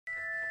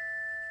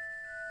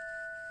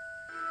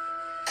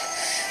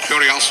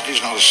Curiosity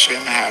is not a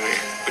sin, Harry,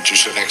 but you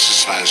should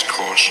exercise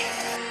caution.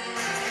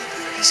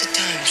 He's a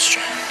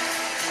Durmstrang.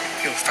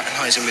 You're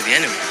fraternizing with the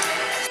enemy.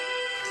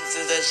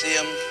 There's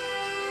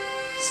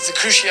the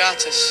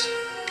Cruciatus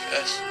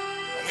curse.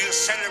 And we'll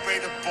celebrate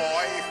a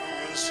boy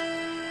who was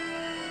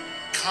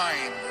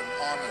kind and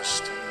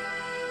honest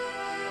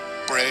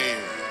and brave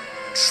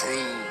and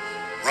true,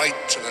 right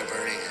to the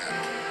very end.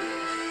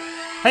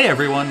 Hey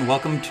everyone,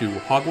 welcome to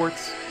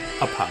Hogwarts,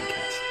 a podcast.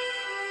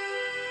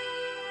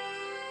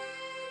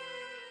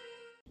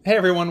 Hey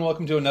everyone,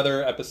 welcome to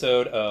another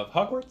episode of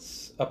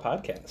Hogwarts, a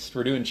podcast.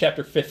 We're doing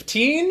chapter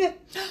 15.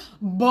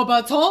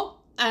 Beauxbatons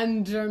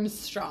and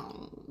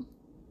Durmstrang.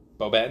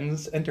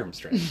 Beauxbatons and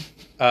Durmstrang.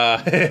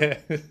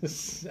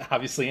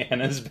 Obviously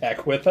Anna's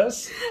back with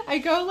us. I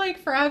go like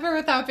forever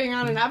without being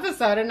on an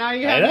episode, and now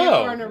you have me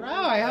 4 in a row.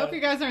 I hope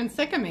you guys aren't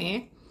sick of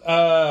me.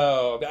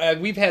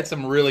 We've had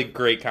some really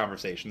great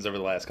conversations over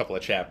the last couple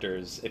of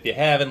chapters. If you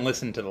haven't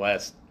listened to the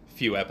last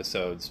few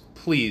episodes,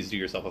 please do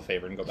yourself a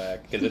favor and go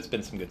back, because it's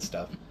been some good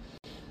stuff.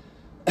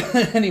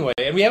 Anyway,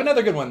 and we have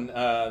another good one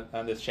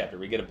on this chapter.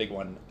 We get a big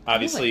one.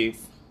 Obviously,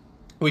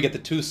 we get the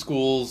two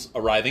schools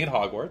arriving at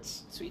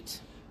Hogwarts. Sweet.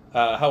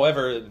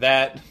 However,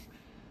 that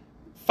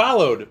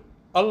followed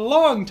a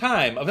long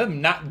time of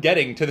them not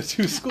getting to the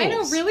two schools. I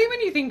know, really,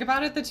 when you think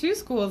about it, the two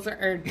schools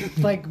are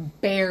like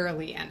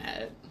barely in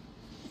it.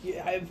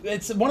 Yeah,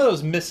 it's one of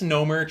those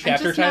misnomer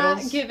chapter titles. I'm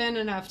just not given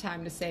enough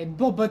time to say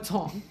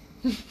Beauxbatons.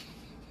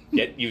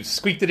 Yet you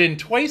squeaked it in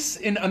twice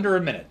in under a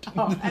minute.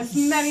 Oh, as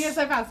many as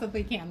I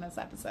possibly can this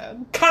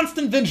episode.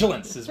 Constant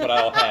vigilance is what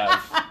I'll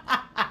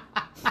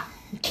have.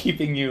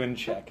 Keeping you in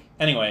check.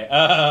 Anyway,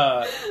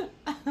 got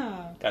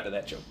to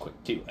that joke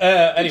quick, too.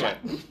 Anyway,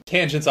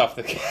 tangents off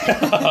the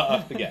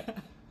get.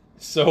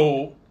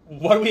 So,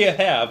 what we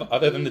have,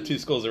 other than the two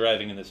schools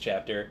arriving in this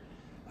chapter,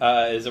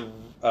 is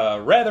a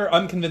rather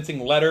unconvincing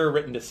letter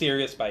written to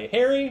Sirius by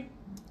Harry.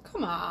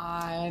 Come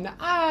on.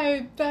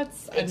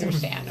 That's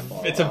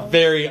understandable. It's a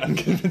very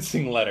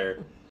unconvincing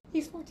letter.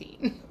 He's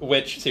 14.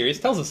 Which Sirius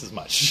tells us as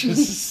much.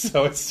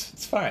 So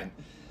it's fine.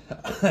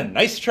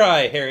 Nice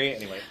try, Harry.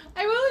 Anyway.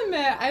 I will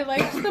admit, I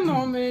liked the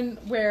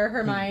moment where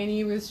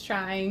Hermione was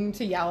trying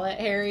to yell at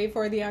Harry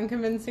for the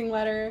unconvincing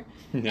letter.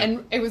 Yeah.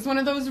 And it was one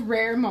of those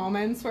rare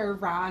moments where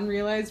Ron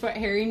realized what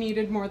Harry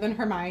needed more than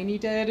Hermione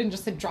did and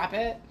just said, drop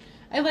it.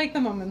 I like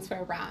the moments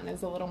where Ron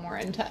is a little more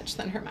in touch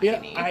than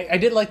Hermione. Yeah, I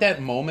did like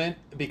that moment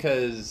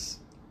because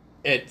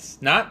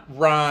it's not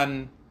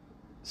Ron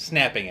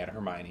snapping at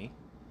Hermione.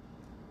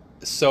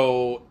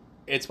 So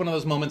it's one of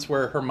those moments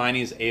where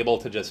Hermione's able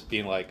to just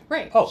be like,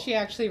 right. Oh, she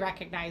actually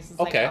recognizes,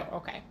 okay. Like, oh,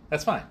 okay.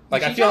 That's fine.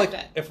 Like, I feel like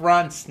if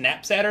Ron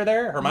snaps at her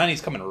there,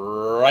 Hermione's coming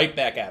right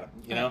back at him,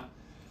 you know?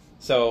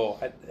 So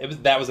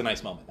that was a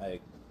nice moment.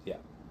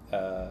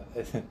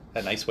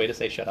 A nice way to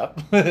say shut up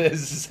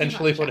is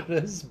essentially what it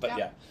is, but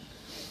yeah.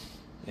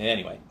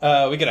 Anyway,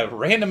 we get a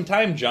random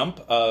time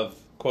jump of,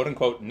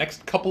 quote-unquote,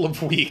 next couple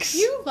of weeks.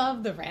 You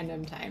love the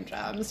random time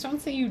jumps.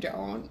 Don't say you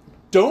don't.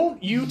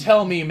 Don't you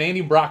tell me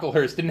Mandy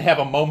Brocklehurst didn't have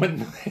a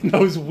moment in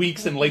those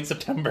weeks in late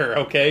September,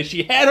 okay?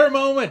 She had her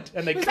moment,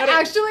 and they cut it. It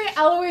was actually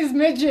Eloise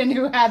Midgen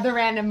who had the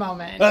random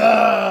moment.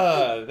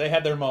 They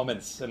had their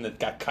moments, and it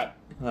got cut.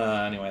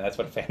 Anyway, that's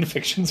what fan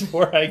fiction's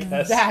for, I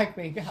guess.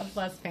 Exactly. God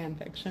bless fan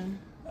fiction.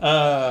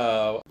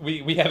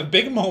 We have a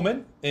big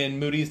moment in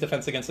Moody's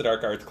Defense Against the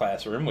Dark Arts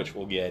classroom, which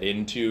we'll get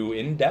into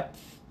in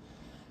depth.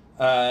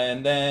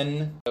 And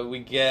then we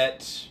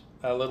get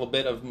a little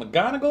bit of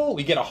McGonagall.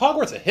 We get a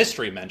Hogwarts of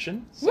History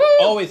mention. So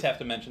always have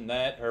to mention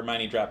that.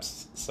 Hermione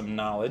drops some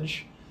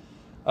knowledge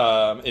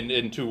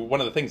into one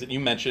of the things that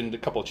you mentioned a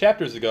couple of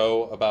chapters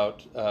ago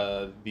about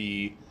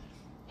the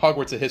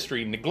Hogwarts of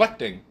History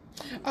neglecting.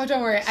 Oh,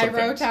 don't worry. I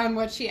wrote down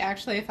what she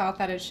actually thought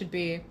that it should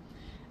be.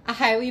 A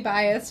highly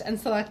biased and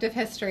selective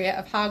history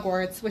of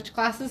Hogwarts, which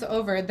glosses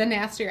over the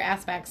nastier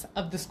aspects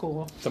of the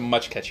school. It's a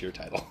much catchier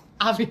title.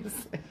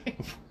 Obviously.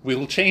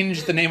 We'll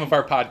change the name of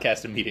our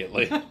podcast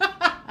immediately.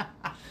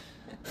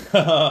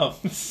 Yeah.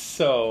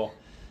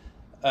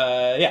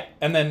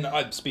 And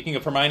then, speaking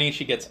of Hermione,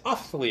 she gets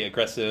awfully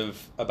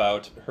aggressive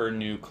about her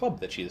new club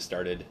that she has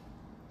started,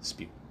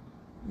 Spew.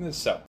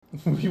 So,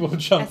 we will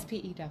jump...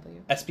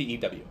 S-P-E-W.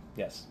 S-P-E-W,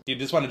 yes. Do you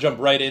just want to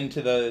jump right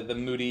into the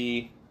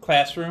Moody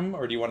classroom,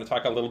 or do you want to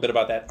talk a little bit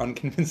about that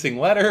unconvincing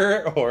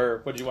letter, or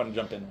what do you want to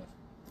jump in with?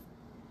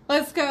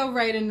 Let's go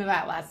right into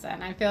that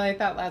lesson. I feel like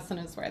that lesson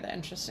is where the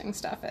interesting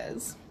stuff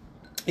is.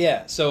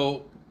 Yeah,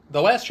 so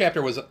the last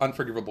chapter was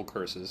Unforgivable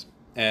Curses,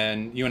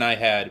 and you and I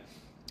had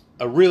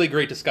a really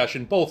great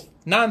discussion, both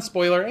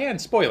non-spoiler and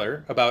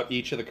spoiler, about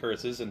each of the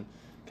curses and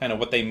kind of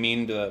what they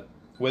mean to the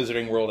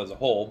wizarding world as a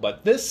whole,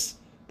 but this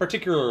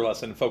particular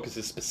lesson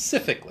focuses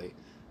specifically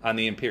on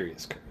the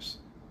Imperius Curse.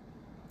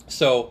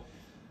 So,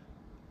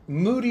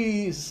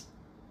 Moody's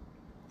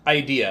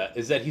idea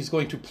is that he's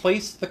going to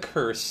place the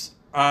curse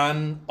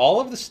on all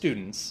of the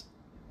students,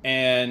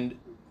 and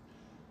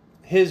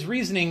his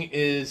reasoning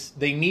is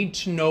they need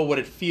to know what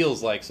it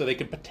feels like so they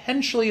could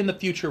potentially in the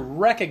future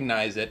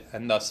recognize it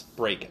and thus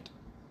break it.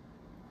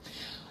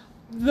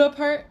 The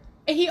part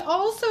He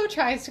also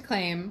tries to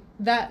claim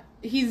that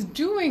he's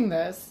doing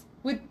this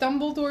with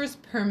Dumbledore's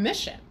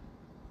permission.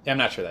 I'm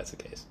not sure that's the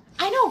case.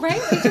 I know,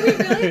 right? Do we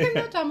really think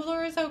that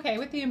Dumbledore is okay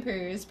with the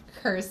Imperius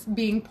Curse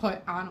being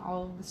put on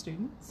all of the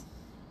students?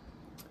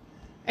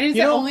 And is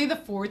it only the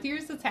 4th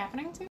years that's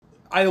happening to?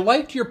 I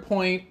liked your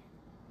point.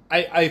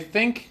 I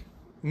think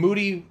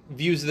Moody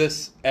views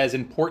this as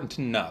important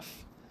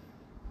enough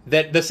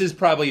that this is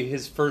probably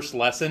his first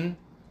lesson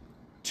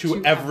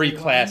to every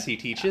everyone. class he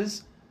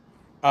teaches.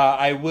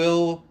 I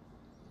will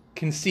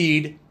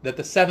concede that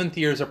the 7th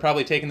years are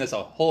probably taking this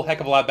a whole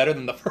heck of a lot better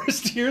than the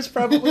first years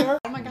probably are.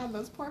 Oh my god,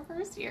 those poor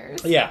first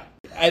years. Yeah.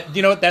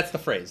 You know what? That's the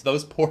phrase.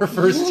 Those poor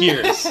first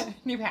years.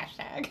 New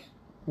hashtag.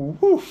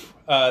 Woof.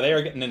 They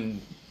are getting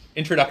an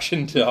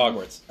introduction to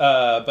Hogwarts.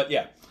 But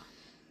yeah.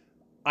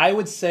 I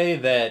would say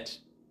that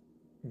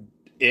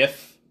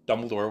if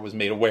Dumbledore was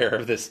made aware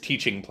of this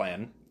teaching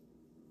plan,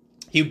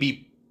 he would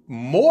be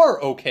more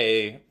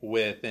okay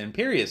with the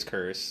Imperius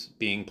Curse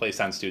being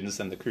placed on students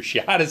than the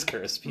Cruciatus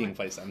Curse being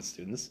placed on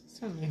students.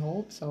 Certainly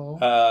hope so.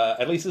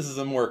 At least this is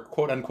a more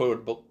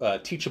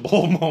quote-unquote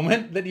teachable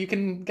moment that you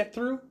can get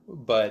through,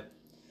 but...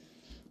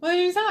 Well,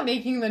 he's not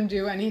making them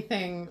do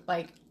anything,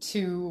 like,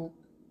 too,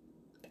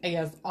 I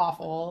guess,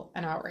 awful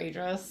and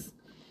outrageous.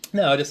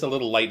 No, just a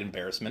little light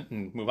embarrassment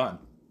and move on.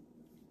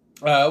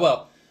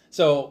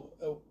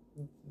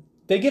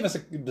 They give us a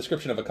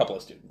description of a couple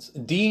of students.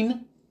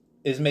 Dean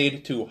is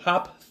made to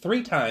hop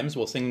 3 times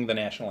while singing the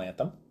national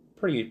anthem.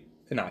 Pretty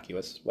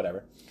innocuous,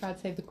 whatever. God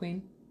save the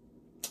Queen.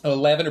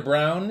 Lavender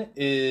Brown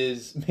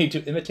is made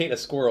to imitate a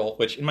squirrel,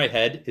 which in my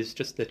head is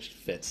just, it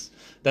fits.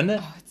 Doesn't it?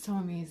 Oh, it's so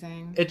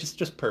amazing. It's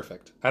just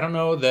perfect. I don't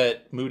know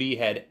that Moody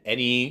had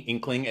any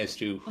inkling as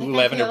to who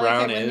Like, Lavender I feel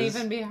Brown like it is. wouldn't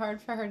even be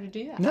hard for her to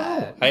do that.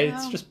 No,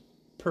 it's just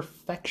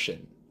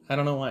perfection. I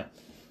don't know why.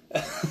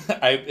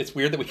 It's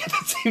weird that we had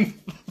the same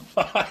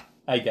thought,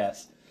 I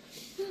guess.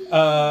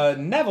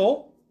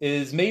 Neville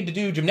is made to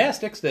do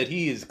gymnastics that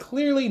he is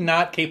clearly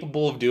not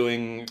capable of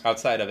doing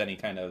outside of any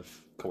kind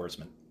of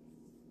coercement.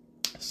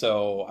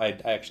 So I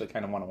actually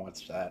kind of want to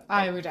watch that.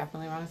 I would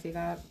definitely want to see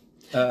that.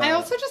 I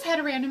also just had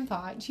a random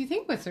thought. Do you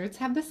think wizards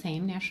have the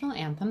same national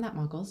anthem that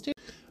muggles do?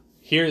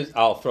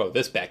 I'll throw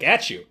this back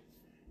at you.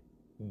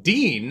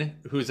 Dean,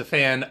 who's a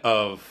fan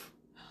of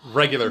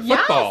regular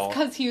football, Yes,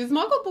 because he was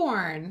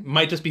muggle-born.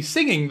 might just be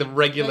singing the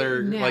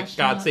regular, like,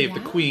 God Save the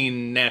yeah.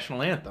 Queen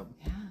national anthem.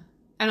 Yeah.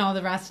 And all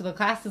the rest of the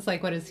class is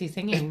like, what is he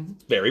singing?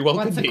 Very well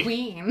What's could a be.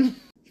 queen?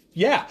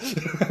 Yeah,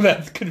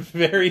 that could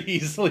very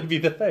easily be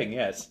the thing,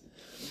 yes.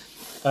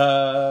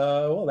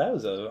 Well, that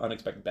was an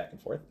unexpected back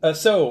and forth.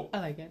 I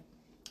like it.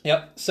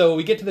 Yep, so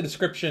we get to the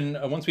description.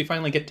 Once we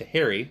finally get to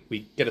Harry,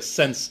 we get a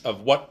sense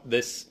of what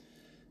this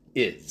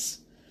is.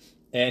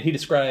 And he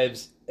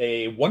describes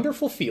a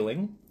wonderful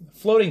feeling,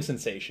 floating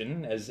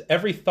sensation, as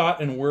every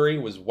thought and worry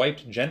was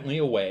wiped gently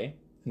away.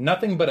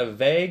 Nothing but a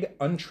vague,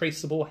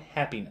 untraceable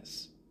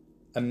happiness.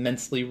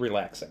 Immensely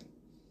relaxing.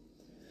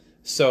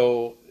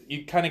 So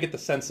you kind of get the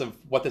sense of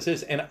what this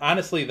is. And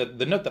honestly,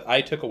 the note that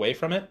I took away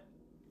from it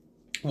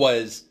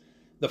was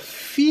the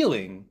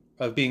feeling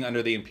of being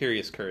under the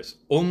Imperius Curse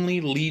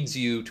only leads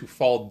you to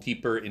fall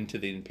deeper into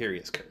the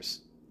Imperius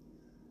Curse.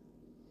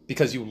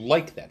 Because you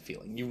like that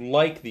feeling. You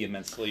like the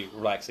immensely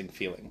relaxing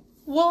feeling.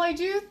 Well, I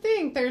do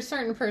think there's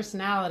certain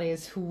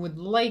personalities who would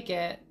like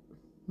it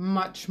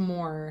much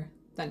more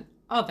than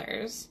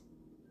others.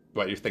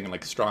 What, you're thinking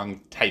like strong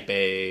type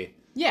A?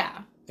 Yeah.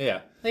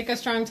 Yeah. Like a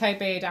strong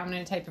type A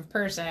dominant type of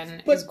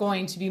person is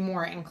going to be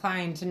more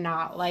inclined to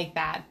not like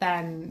that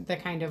than the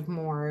kind of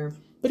more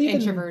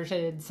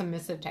introverted,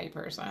 submissive type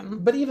person.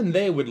 But even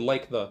they would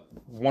like the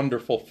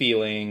wonderful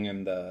feeling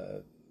and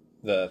the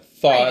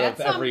thought At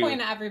of some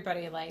point,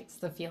 everybody likes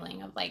the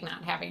feeling of like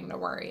not having to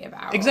worry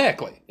about.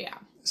 Exactly. Yeah.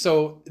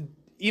 So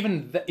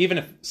even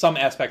if some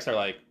aspects are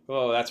like,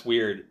 oh, that's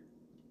weird,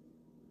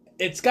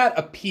 it's got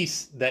a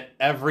piece that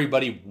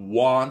everybody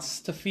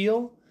wants to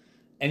feel,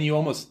 and you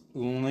almost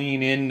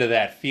lean into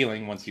that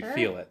feeling once you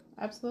feel it.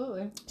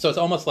 Absolutely. So it's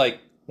almost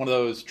like one of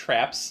those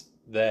traps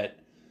that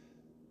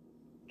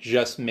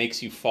just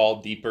makes you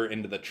fall deeper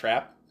into the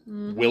trap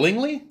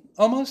willingly,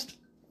 almost.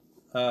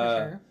 For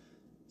sure.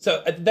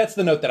 So that's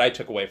the note that I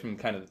took away from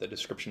kind of the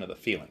description of the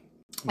feeling.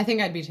 I think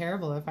I'd be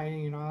terrible at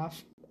fighting it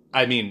off.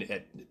 I mean,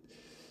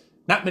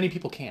 not many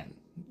people can.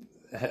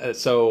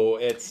 So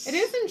It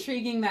is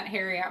intriguing that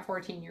Harry at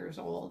 14 years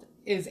old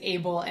is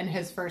able in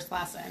his first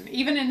lesson,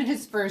 even in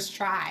his first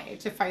try,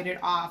 to fight it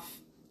off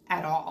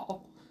at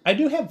all. I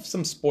do have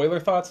some spoiler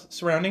thoughts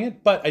surrounding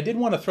it, but I did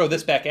want to throw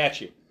this back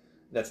at you.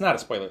 That's not a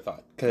spoiler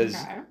thought, because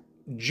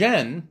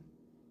Jen,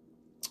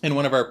 in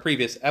one of our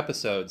previous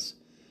episodes,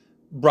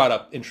 brought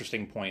up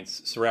interesting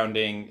points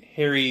surrounding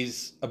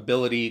Harry's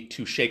ability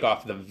to shake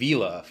off the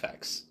Vila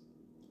effects.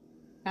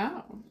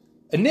 Oh.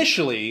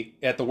 Initially,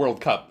 at the World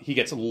Cup, he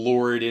gets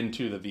lured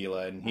into the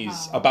Vila, and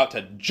he's about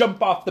to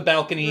jump off the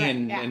balcony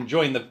and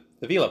join the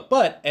Vila.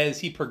 But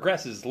as he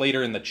progresses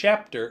later in the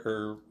chapter,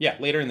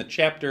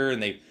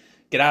 and they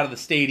get out of the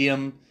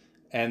stadium,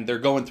 and they're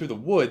going through the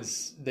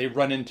woods, they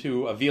run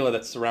into a Vila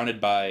that's surrounded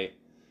by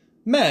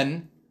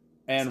men,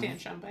 and Stan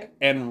Shumpike.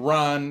 and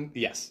Ron,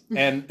 yes,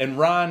 and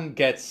Ron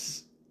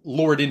gets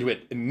lured into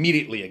it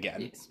immediately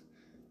again, Yes.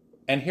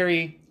 and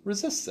Harry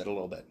resists it a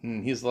little bit,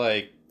 and he's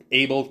like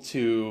able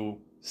to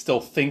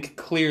still think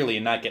clearly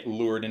and not get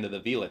lured into the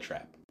Vila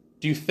trap.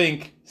 Do you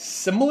think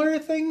similar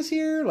things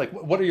here? Like,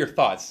 what are your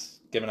thoughts,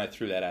 given I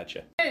threw that at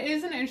you? It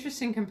is an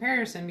interesting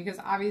comparison because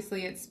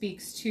obviously it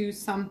speaks to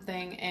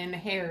something in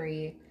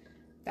Harry.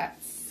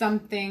 That's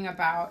something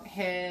about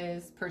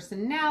his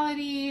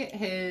personality,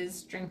 his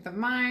strength of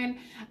mind.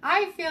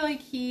 I feel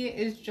like he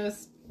is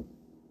just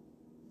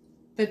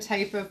the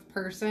type of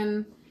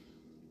person,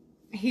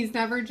 he's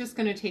never just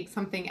going to take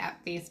something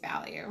at face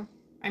value.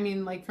 I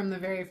mean, like from the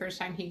very first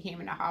time he came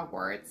into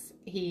Hogwarts,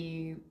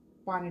 he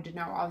wanted to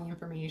know all the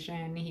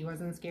information. He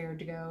wasn't scared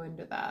to go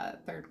into the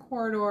third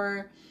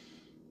corridor.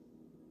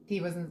 He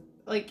wasn't,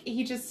 like,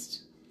 he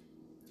just,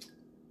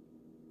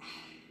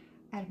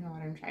 I don't know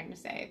what I'm trying to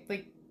say.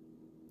 Like,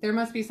 there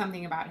must be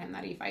something about him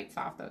that he fights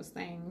off those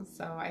things.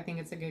 So I think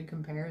it's a good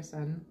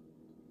comparison.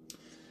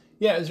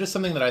 Yeah, it's just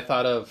something that I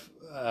thought of.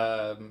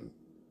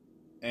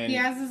 And He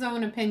has his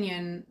own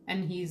opinion,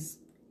 and he's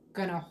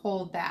gonna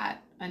hold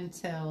that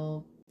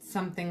until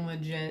something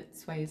legit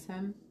sways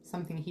him.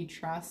 Something he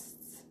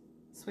trusts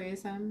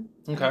sways him.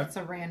 Okay. If it's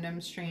a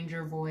random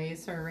stranger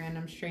voice or a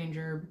random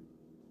stranger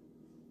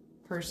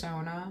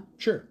persona.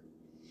 Sure.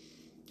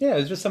 Yeah,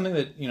 it's just something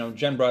that,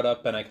 Jen brought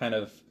up, and I kind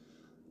of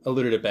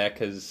alluded it back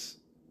because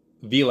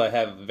Vila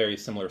have a very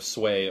similar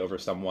sway over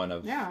someone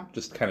of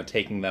just kind of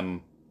taking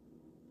them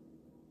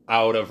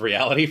out of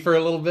reality for a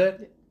little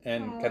bit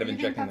and kind of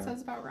injecting them. What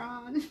says about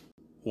Ron?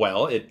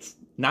 Well, it's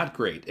not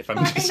great. If I'm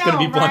just going to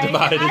be blunt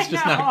about it, it's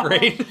just not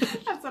great.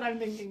 That's what I'm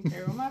thinking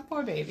too. My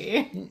poor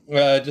baby.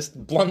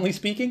 Just bluntly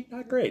speaking,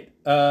 not great.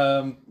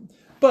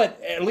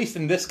 But at least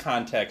in this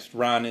context,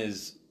 Ron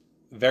is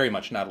very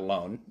much not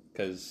alone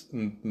because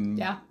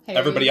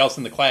everybody else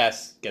in the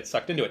class gets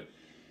sucked into it.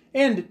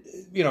 And,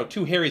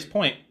 to Harry's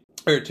point,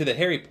 or to the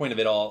Harry point of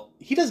it all,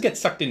 he does get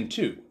sucked in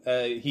too.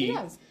 He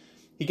does.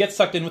 He gets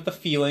sucked in with the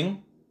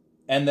feeling,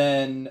 and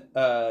then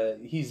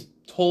he's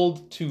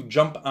told to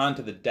jump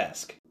onto the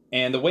desk.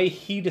 And the way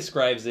he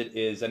describes it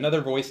is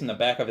another voice in the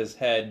back of his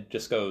head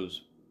just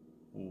goes,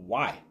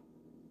 why?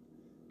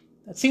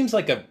 That seems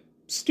like a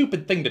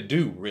stupid thing to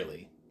do,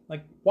 really.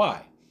 Like,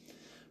 why?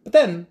 But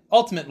then,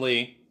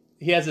 ultimately,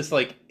 he has this,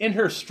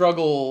 inner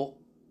struggle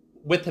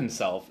with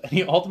himself, and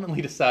he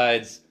ultimately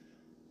decides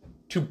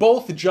to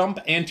both jump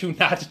and to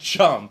not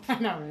jump. I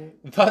know,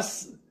 right?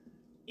 Thus,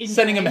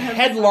 sending him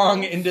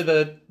headlong into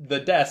the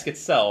desk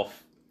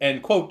itself,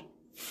 and, quote,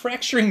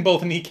 fracturing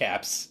both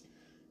kneecaps.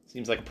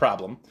 Seems like a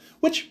problem.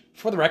 Which,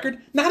 for the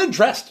record, not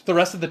addressed the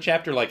rest of the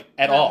chapter,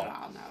 at all.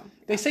 No.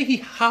 They say he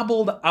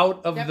hobbled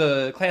out of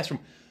the classroom.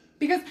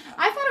 Because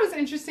I thought it was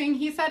interesting,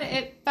 he said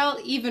it felt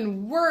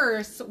even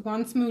worse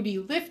once Moody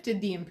lifted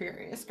the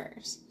Imperious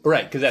Curse.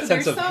 Right, because that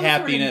sense of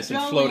happiness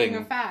and floating.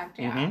 Effect,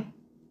 yeah. Mm-hmm.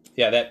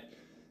 Yeah,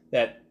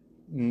 that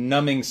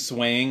numbing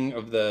swaying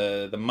of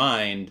the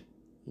mind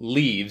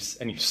leaves,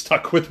 and you're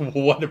stuck with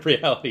what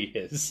reality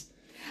is.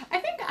 I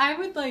think I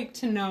would like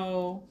to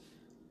know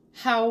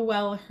how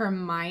well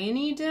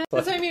Hermione did.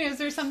 Because, is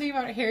there something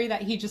about Harry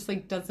that he just,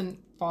 doesn't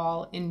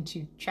fall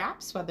into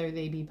traps, whether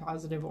they be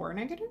positive or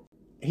negative?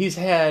 He's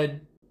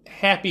had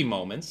happy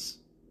moments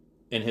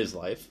in his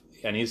life,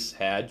 and he's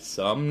had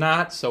some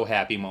not so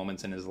happy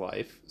moments in his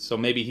life. So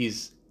maybe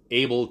he's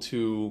able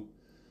to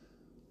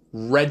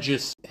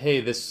register,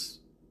 hey, this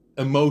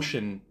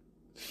emotion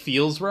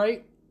feels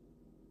right,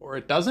 or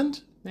it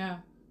doesn't. Yeah.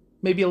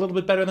 Maybe a little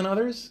bit better than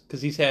others,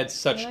 because he's had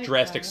such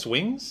drastic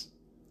swings.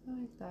 I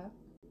like that.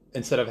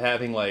 Instead of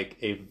having,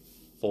 a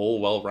full,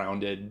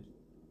 well-rounded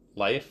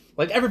life.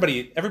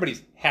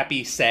 Everybody's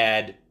happy,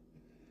 sad,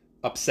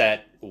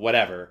 upset,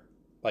 whatever.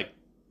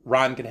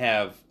 Ron can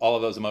have all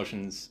of those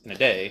emotions in a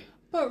day.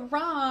 But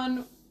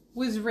Ron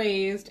was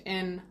raised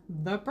in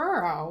the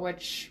Burrow,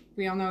 which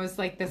we all know is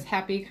this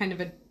happy kind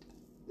of a,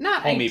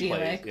 not homey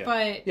idyllic, place,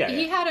 but yeah,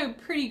 he had a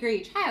pretty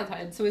great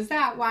childhood. So is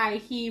that why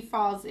he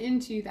falls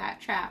into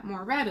that trap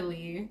more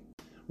readily?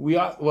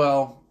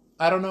 Well,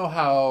 I don't know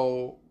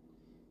how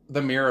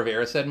the Mirror of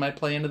Erised might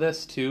play into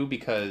this too,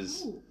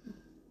 because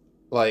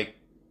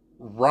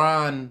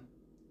Ron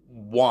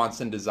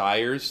wants and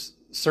desires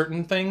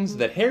certain things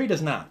that Harry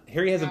does not.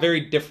 Harry has a very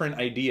different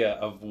idea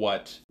of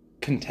what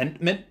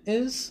contentment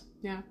is.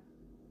 Yeah.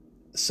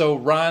 So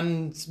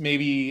Ron's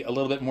maybe a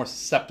little bit more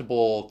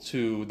susceptible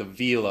to the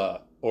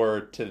Vila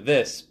or to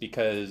this,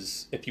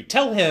 because if you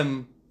tell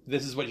him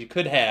this is what you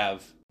could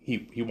have,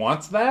 he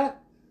wants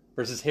that,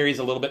 versus Harry's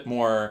a little bit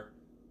more,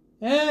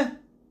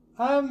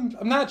 I'm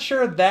not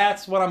sure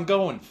that's what I'm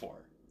going for.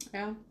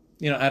 Yeah.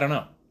 I don't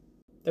know.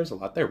 There's a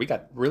lot there. We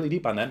got really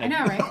deep on that. I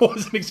know, right? I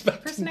wasn't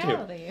expecting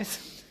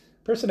Personalities.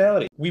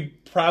 Personality. We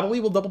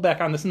probably will double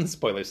back on this in the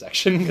spoiler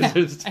section.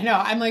 I know.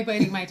 I'm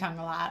biting my tongue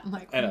a lot. I'm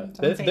I know.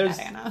 Don't say that,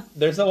 Anna.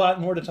 There's a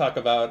lot more to talk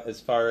about as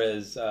far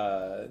as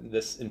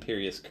this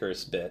Imperious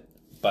Curse bit.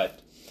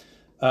 But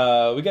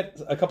we got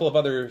a couple of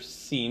other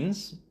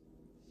scenes.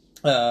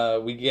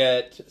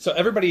 So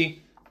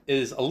everybody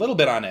is a little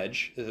bit on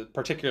edge,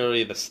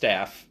 particularly the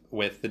staff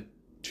with the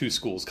 2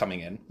 schools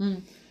coming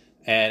in.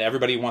 And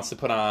everybody wants to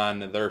put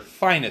on their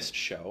finest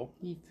show.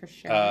 For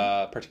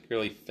sure.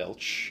 Particularly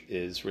Filch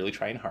is really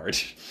trying hard.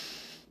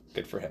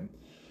 Good for him.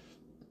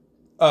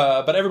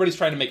 But everybody's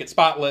trying to make it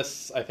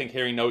spotless. I think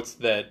Harry notes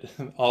that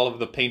all of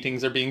the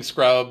paintings are being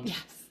scrubbed.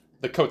 Yes.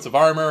 The coats of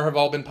armor have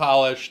all been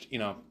polished,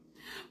 Well,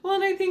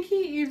 and I think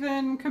he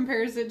even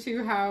compares it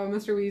to how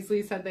Mr.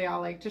 Weasley said they all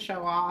like to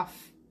show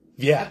off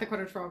at the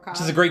Quidditch World Cup.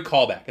 Which is a great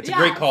callback. It's a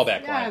great callback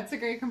line. Yeah, it's a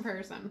great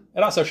comparison.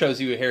 It also shows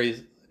you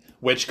Harry's...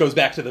 Which goes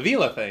back to the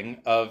Vila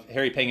thing of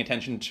Harry paying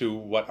attention to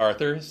what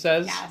Arthur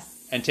says.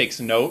 Yes. And takes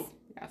note.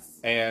 Yes.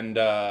 And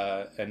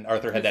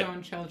Arthur had His that...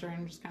 own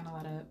children just kind of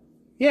let it...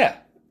 Yeah.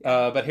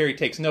 But Harry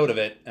takes note of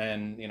it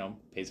and,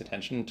 pays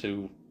attention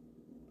to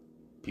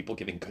people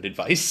giving good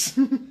advice.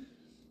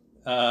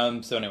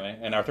 So anyway,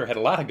 and Arthur had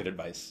a lot of good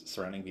advice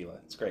surrounding Vila.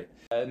 It's great.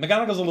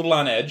 McGonagall's a little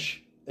on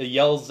edge.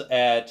 Yells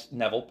at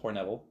Neville, poor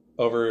Neville,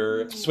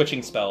 over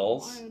switching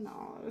spells. I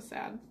know, it was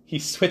sad. He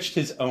switched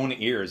his own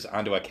ears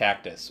onto a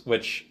cactus,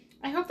 which...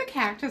 I hope the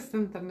cactus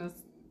didn't then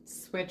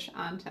switch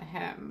onto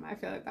him. I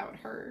feel like that would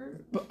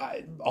hurt.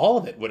 All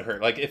of it would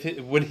hurt. Like,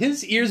 would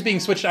his ears being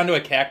switched onto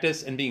a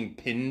cactus and being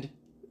pinned,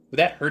 would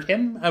that hurt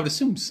him? I would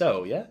assume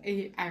so, yeah?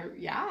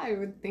 I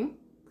would think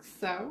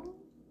so.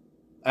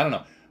 I don't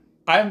know.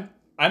 I'm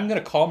going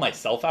to call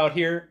myself out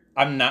here.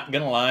 I'm not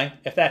going to lie.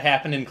 If that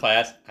happened in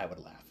class, I would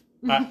laugh.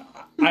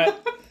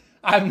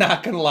 I'm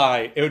not going to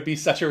lie. It would be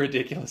such a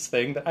ridiculous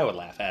thing that I would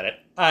laugh at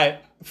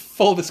it.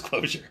 Full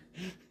disclosure.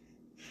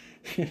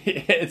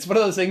 It's one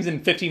of those things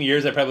in 15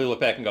 years I probably look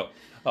back and go,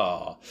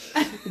 oh.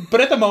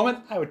 But at the moment,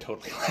 I would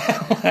totally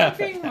laugh I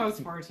think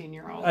most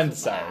 14-year-olds I'm would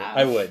sorry. laugh.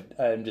 I would.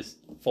 I'm just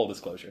full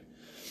disclosure.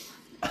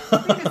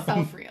 To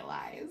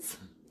self-realize.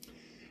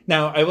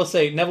 Now, I will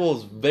say Neville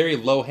is very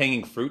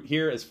low-hanging fruit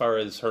here as far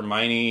as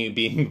Hermione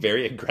being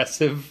very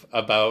aggressive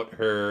about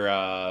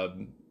her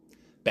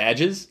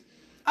badges.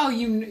 Oh,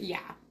 yeah.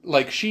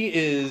 Like, she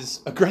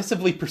is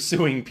aggressively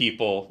pursuing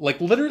people,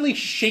 like literally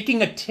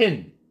shaking a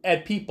tin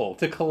at people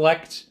to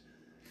collect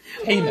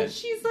payment. Well,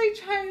 she's like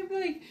trying to be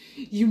like,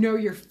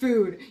 your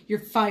food, your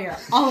fire,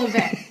 all of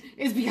it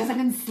is because of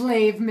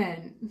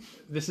enslavement.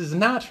 This is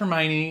not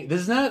Hermione.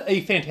 This is not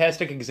a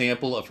fantastic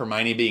example of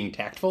Hermione being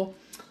tactful.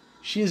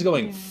 She is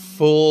going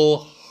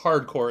full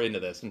hardcore into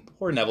this, and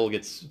poor Neville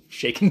gets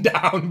shaken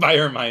down by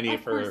Hermione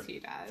for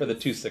the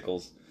 2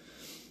 sickles.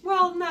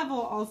 Well, Neville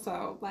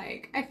also,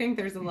 I think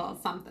there's a little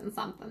something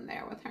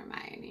there with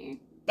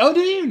Hermione. Oh,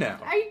 do you now?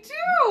 I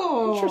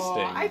do!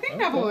 Interesting. I think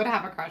Neville would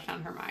have a crush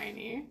on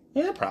Hermione.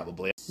 Yeah,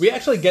 probably. We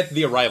actually get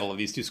the arrival of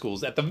these 2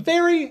 schools at the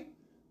very,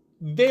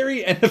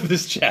 very end of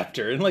this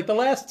chapter, in the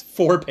last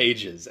 4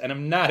 pages, and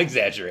I'm not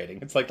exaggerating.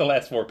 It's the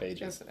last 4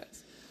 pages. Yes, it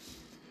is.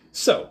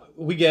 So,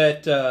 we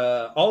get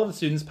all of the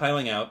students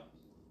piling out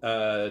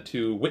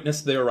to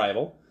witness the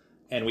arrival,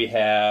 and we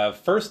have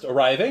first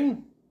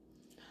arriving...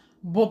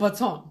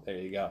 Beauxbatons. There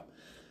you go.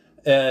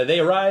 They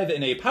arrive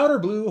in a powder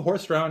blue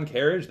horse-drawn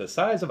carriage the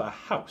size of a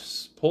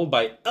house, pulled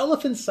by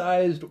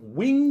elephant-sized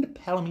winged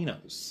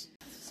palominos.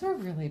 Those are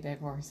really big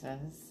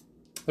horses.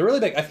 They're really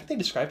big. I think they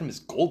described them as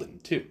golden,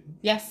 too.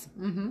 Yes.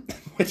 Mm-hmm.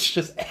 Which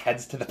just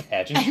adds to the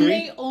pageantry. And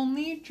they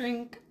only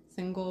drink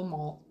single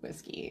malt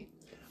whiskey.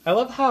 I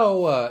love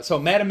how... so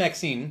Madame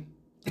Maxine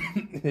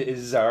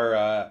is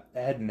our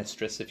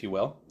headmistress, if you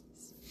will.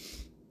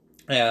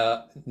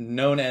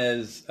 Known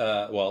as,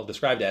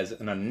 described as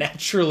an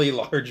unnaturally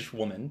large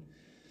woman.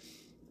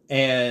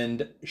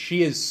 And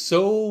she is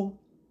so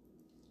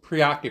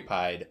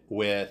preoccupied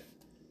with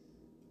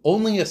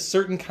only a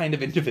certain kind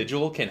of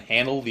individual can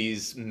handle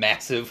these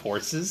massive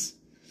horses.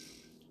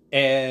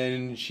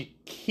 And she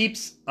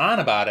keeps on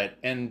about it.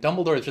 And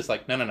Dumbledore is just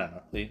like,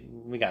 no.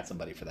 We got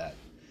somebody for that.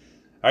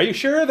 Are you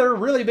sure? They're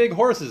really big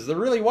horses. They're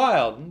really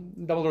wild.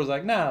 And Dumbledore's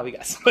like, no, we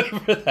got somebody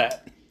for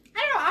that. I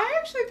don't know. I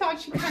actually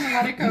thought she kind of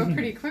let it go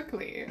pretty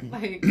quickly.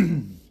 I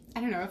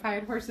don't know. If I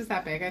had horses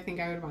that big, I think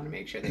I would want to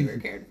make sure they were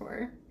cared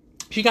for.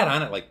 She got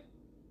on it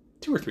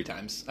 2 or 3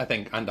 times, I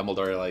think, on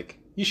Dumbledore.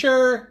 You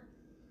sure?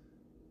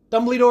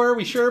 Dumbledore,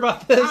 we sure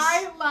about this?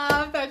 I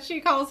love that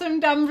she calls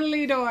him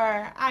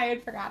Dumbledore. I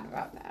had forgotten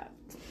about that.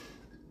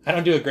 I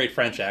don't do a great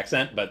French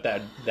accent, but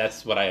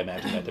that's what I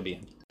imagine that to be.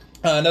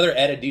 Another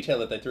added detail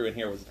that they threw in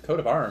here was the coat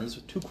of arms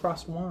with 2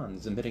 crossed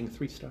wands emitting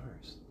 3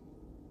 stars.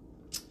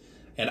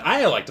 And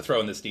I like to throw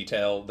in this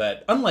detail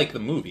that, unlike the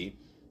movie,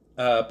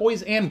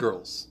 boys and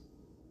girls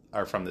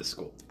are from this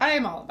school. I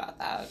am all about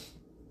that.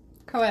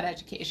 Co-ed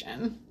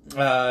education.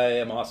 I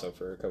am also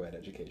for co-ed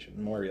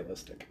education, more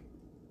realistic.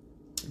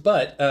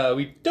 But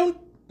we don't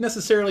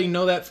necessarily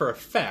know that for a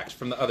fact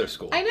from the other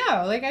school. I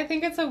know. I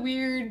think it's a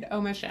weird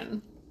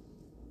omission.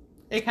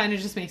 It kind of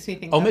just makes me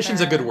think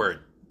Omission's a good word.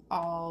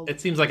 It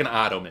seems like an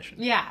odd omission.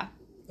 Yeah.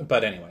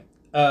 But anyway.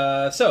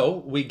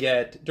 So we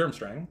get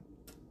Durmstrang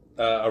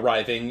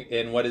arriving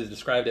in what is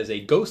described as a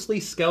ghostly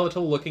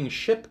skeletal-looking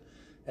ship,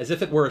 as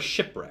if it were a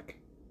shipwreck,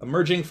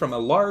 emerging from a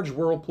large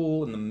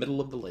whirlpool in the middle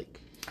of the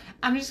lake.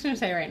 I'm just going to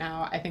say right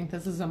now, I think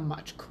this is a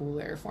much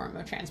cooler form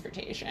of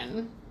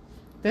transportation.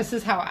 This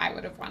is how I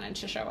would have wanted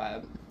to show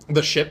up.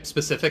 The ship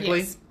specifically?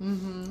 Yes.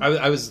 Mm-hmm.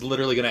 I was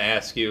literally going to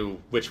ask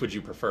you, which would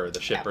you prefer,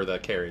 the ship or the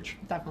carriage?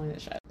 Definitely the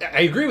ship.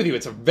 I agree with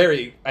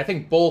you. I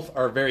think both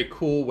are very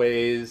cool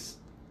ways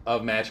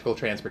of magical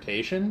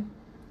transportation.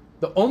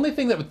 The only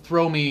thing that would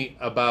throw me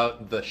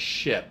about the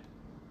ship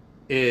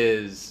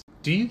is,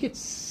 do you get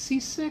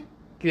seasick?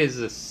 Is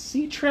a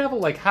sea travel?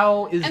 Like,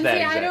 how is that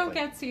exactly? I don't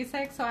get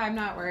seasick, so I'm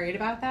not worried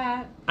about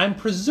that. I'm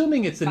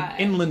presuming it's an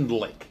inland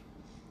lake.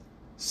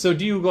 So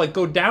do you, like,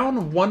 go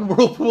down one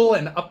whirlpool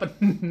and up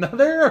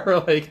another?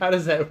 Or, like, how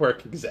does that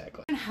work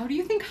exactly? And how do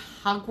you think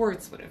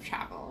Hogwarts would have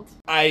traveled?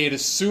 I'd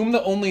assume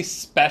the only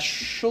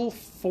special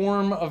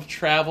form of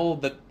travel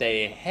that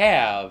they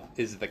have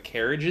is the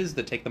carriages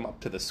that take them up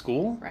to the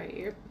school.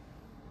 Right.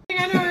 I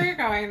think I know where you're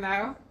going,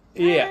 though.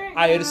 Yeah,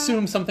 I'd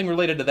assume something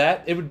related to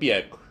that. It would be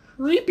a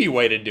creepy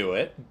way to do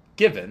it,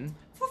 given.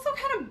 It's also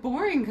kind of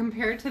boring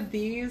compared to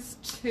these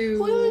two.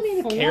 Well, I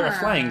mean, a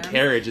flying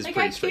carriage is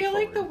pretty straightforward. I feel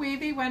like the way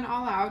they went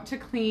all out to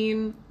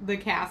clean the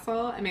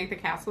castle and make the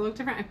castle look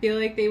different, I feel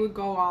like they would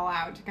go all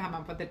out to come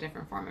up with a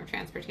different form of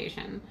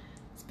transportation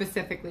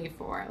specifically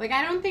for. Like,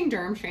 I don't think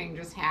Durmstrang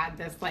just had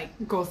this, like,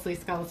 ghostly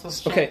skeletal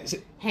ship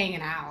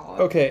hanging out.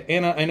 Okay,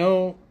 Anna, I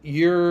know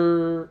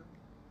you're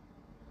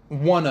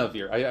one of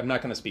your, I'm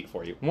not going to speak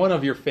for you, one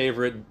of your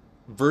favorite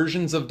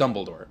versions of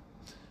Dumbledore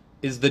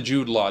is the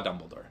Jude Law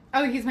Dumbledore.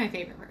 Oh, he's my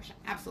favorite version.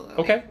 Absolutely.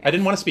 Okay. Yes. I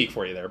didn't want to speak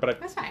for you there, but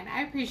That's fine.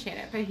 I appreciate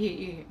it, but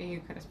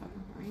you could have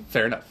spoken for me.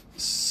 Fair enough.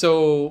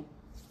 So,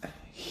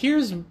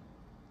 here's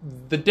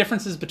the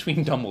differences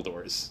between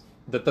Dumbledores.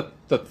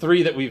 The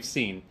three that we've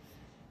seen.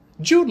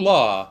 Jude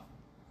Law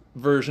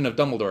version of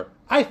Dumbledore,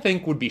 I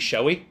think, would be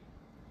showy.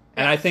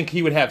 And I think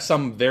he would have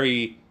some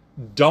very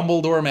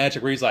Dumbledore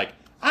magic where he's like,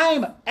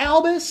 I'm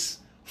Albus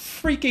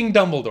freaking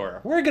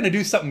Dumbledore. We're going to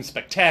do something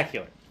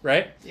spectacular,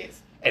 right?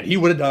 Yes. And he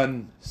would have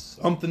done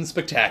something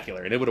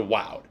spectacular, and it would have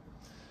wowed.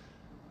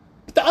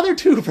 But the other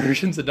two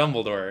versions of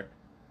Dumbledore,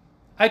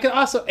 I could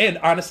also, and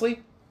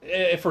honestly,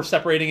 if we're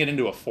separating it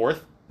into a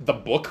fourth, the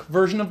book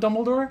version of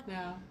Dumbledore,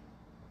 yeah,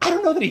 I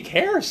don't know that he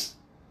cares.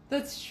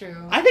 That's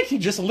true. I think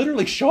he'd just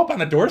literally show up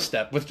on a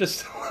doorstep with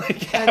just,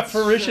 like,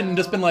 apparition and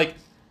just been like,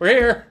 we're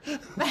here.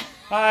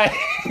 Hi.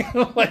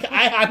 Like,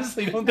 I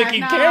honestly don't think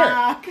he'd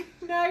care.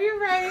 No, you're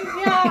right.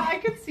 Yeah, I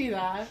could see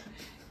that.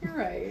 You're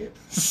right.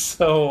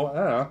 So, I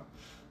don't know.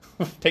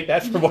 Take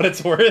that for what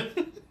it's worth.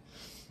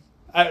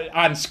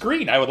 On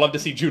screen, I would love to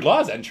see Jude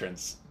Law's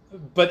entrance.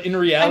 But in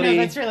reality... I know,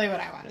 that's really what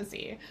I want to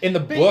see. In the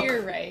book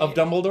of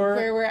Dumbledore...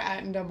 Where we're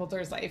at in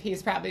Dumbledore's life,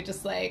 he's probably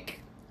just like,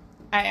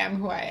 I am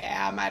who I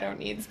am. I don't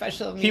need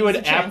special means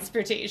of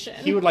transportation.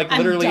 He would, like,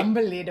 literally... I'm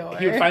Dumbledore.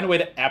 He would find a way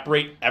to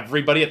apparate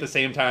everybody at the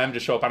same time,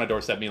 just show up on a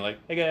doorstep and be like,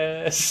 hey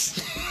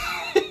guys.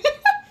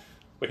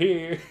 We're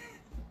here.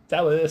 It's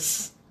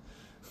Alice.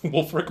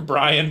 Wulfric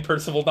Brian,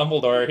 Percival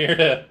Dumbledore,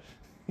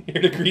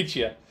 here to greet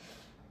you.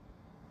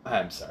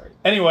 I'm sorry.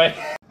 Anyway,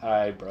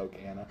 I broke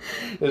Anna.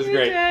 It was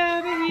great.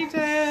 He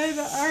did.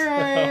 All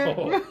right.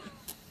 So...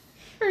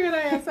 We're going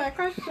to ask that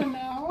question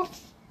now.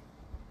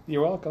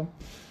 You're welcome.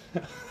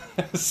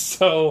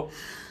 So,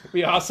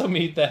 we also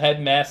meet the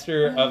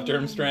headmaster of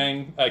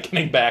Durmstrang,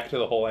 getting back to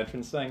the whole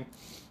entrance thing.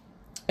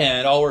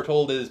 And all we're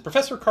told is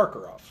Professor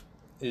Karkaroff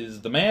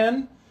is the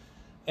man.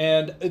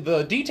 And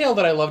the detail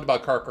that I loved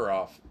about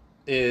Karkaroff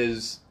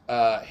is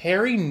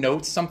Harry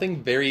notes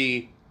something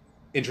very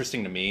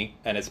interesting to me,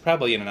 and it's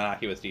probably an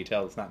innocuous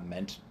detail. It's not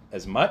meant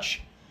as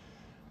much.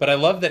 But I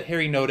love that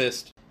Harry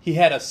noticed he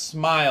had a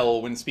smile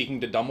when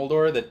speaking to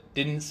Dumbledore that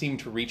didn't seem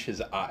to reach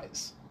his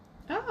eyes.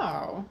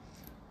 Oh.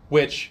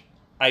 Which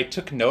I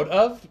took note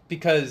of,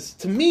 because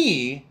to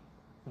me,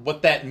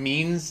 what that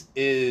means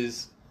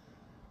is,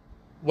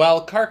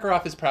 while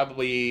Karkaroff is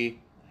probably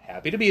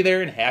happy to be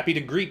there and happy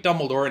to greet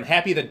Dumbledore and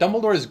happy that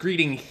Dumbledore is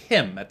greeting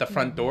him at the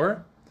front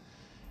door,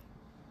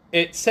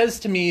 it says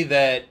to me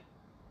that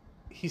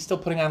he's still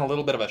putting on a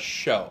little bit of a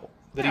show.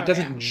 That he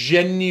doesn't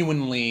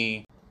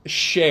genuinely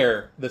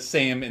share the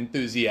same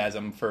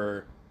enthusiasm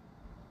for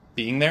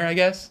being there, I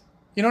guess.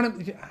 You know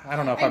what I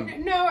don't know if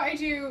I'm... No, I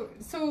do.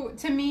 So,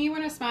 to me,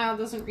 when a smile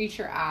doesn't reach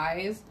your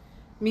eyes,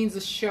 it means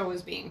a show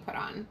is being put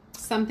on.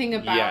 Something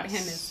about him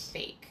is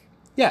fake.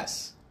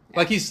 Yes. Yeah.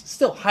 Like he's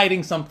still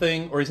hiding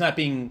something, or he's not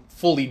being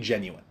fully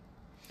genuine.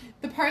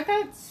 The part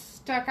that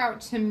stuck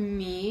out to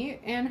me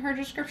in her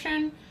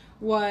description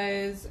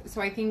was, so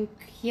I think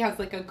he has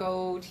like a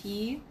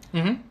goatee,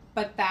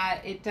 but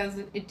that it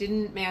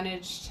didn't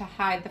manage to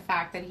hide the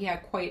fact that he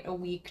had quite a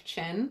weak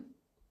chin.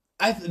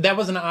 That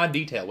was an odd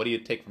detail. What do you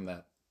take from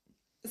that?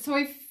 So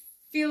I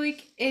feel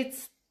like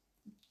it's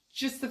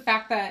just the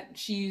fact that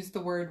she used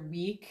the word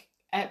weak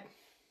at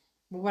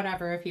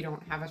whatever, if you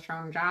don't have a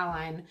strong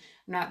jawline. I'm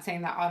not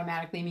saying that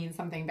automatically means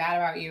something bad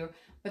about you,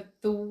 but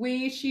the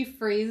way she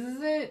phrases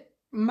it,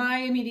 my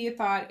immediate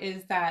thought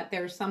is that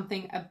there's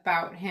something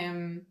about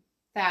him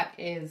that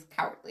is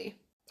cowardly.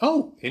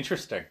 Oh,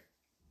 interesting.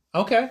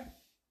 Okay.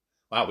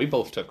 Wow, we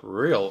both took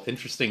real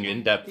interesting,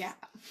 in-depth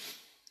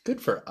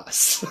Good for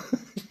us.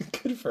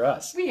 Good for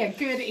us. We had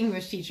good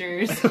English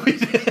teachers. We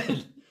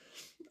did.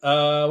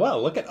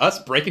 Well, look at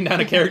us breaking down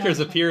a character's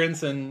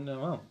appearance, and,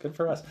 well, good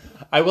for us.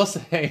 I will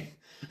say,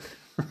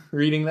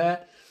 reading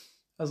that,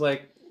 I was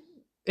like,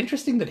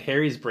 interesting that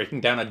Harry's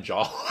breaking down a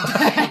jawline.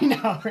 I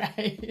know,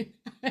 right?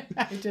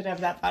 I did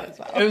have that thought as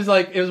well. It was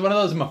one of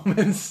those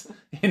moments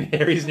in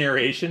Harry's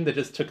narration that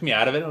just took me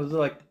out of it. I was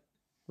like,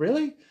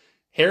 really?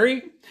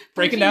 Harry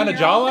breaking down a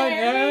jawline?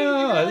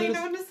 Yeah, really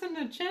noticing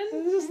a chin?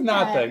 This is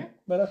nothing,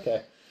 but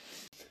okay.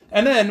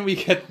 And then we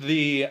get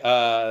the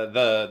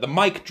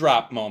mic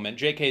drop moment,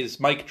 JK's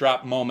mic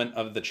drop moment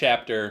of the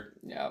chapter.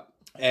 Yep.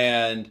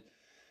 And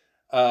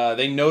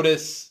they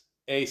notice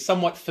a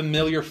somewhat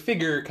familiar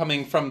figure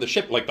coming from the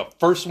ship, like the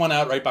first one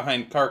out right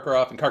behind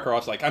Karkaroff. And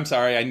Karkaroff's like, I'm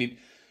sorry,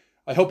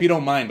 I hope you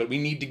don't mind, but we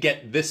need to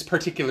get this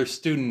particular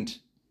student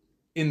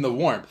in the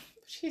warmth.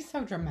 She's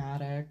so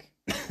dramatic.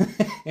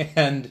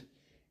 And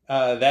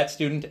that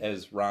student,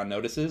 as Ron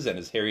notices, and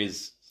as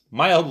Harry's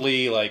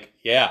mildly like,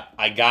 yeah,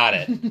 I got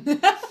it.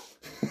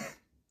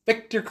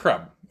 Victor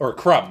Crumb, or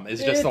Crumb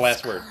is just the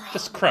last word.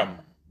 Just Crumb.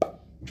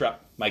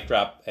 Drop, mic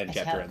drop, and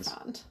chapter ends.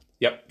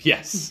 Yep,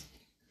 yes.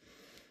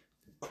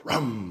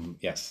 Crumb,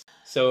 yes.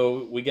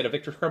 So we get a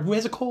Victor Crumb who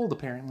has a cold,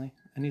 apparently,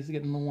 and needs to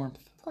get in the warmth.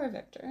 Poor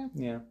Victor.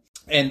 Yeah.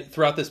 And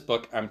throughout this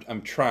book,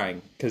 I'm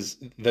trying, because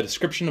the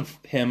description of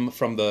him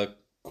from the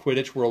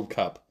Quidditch World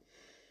Cup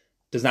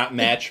does not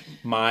match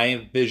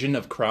my vision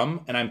of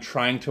Crumb, and I'm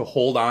trying to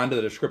hold on to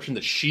the description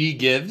that she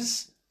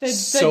gives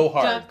so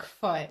hard. Duck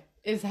foot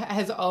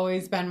has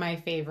always been my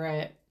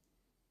favorite.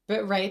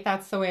 But right,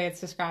 that's the way it's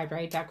described,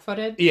 right?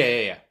 Duck-footed?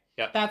 Yeah.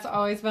 That's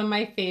always been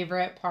my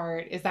favorite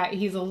part, is that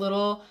he's a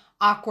little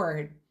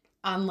awkward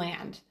on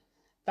land.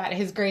 That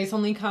his grace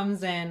only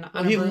comes in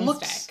on a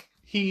broomstick.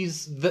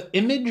 He's the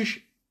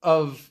image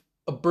of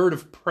a bird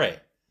of prey.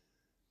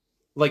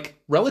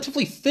 Like,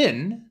 relatively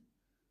thin,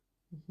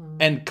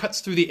 and cuts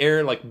through the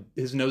air, like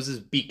his nose is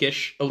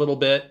beakish a little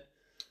bit.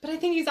 But I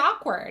think he's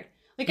awkward.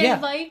 Like, yeah. I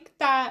like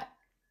that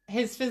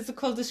his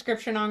physical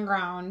description on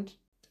ground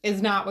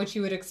is not what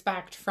you would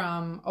expect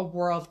from a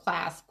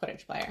world-class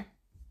Quidditch player.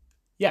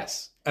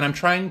 Yes. And I'm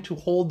trying to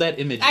hold that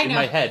image in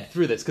my head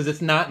through this, because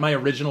it's not my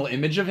original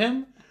image of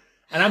him.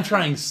 And I'm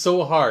trying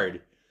so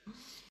hard.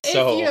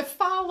 If you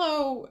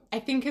follow, I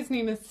think his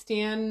name is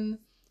Stan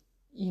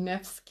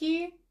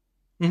Unevsky,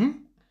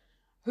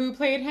 who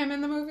played him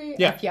in the movie.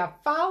 Yeah. If you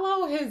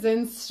follow his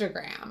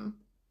Instagram,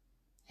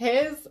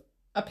 his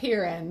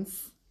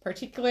appearance,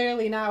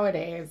 particularly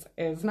nowadays,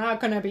 is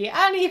not going to be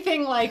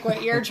anything like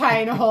what you're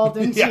trying to hold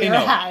into your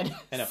head.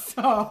 I know.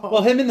 So.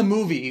 Well, him in the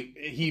movie,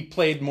 he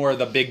played more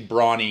the big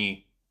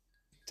brawny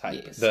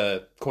type,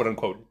 the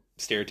quote-unquote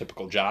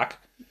stereotypical jock.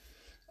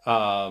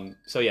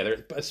 So yeah,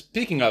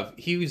 speaking of,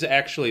 he was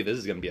actually, this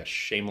is going to be a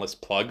shameless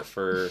plug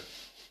for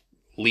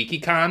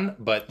LeakyCon,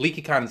 but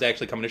LeakyCon is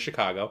actually coming to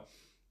Chicago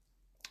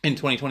in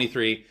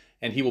 2023,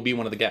 and he will be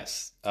one of the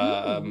guests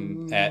at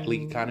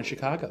LeakyCon in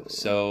Chicago.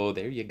 So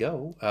there you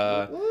go.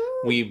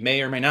 We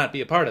may or may not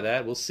be a part of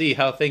that. We'll see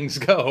how things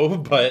go,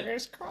 but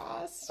fingers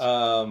crossed.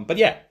 But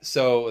yeah,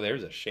 so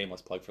there's a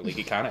shameless plug for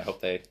LeakyCon. I hope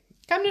they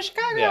come to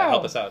Chicago. Yeah,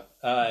 help us out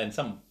in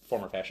some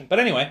form or fashion. But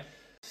anyway,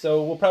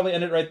 so we'll probably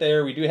end it right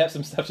there. We do have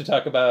some stuff to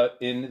talk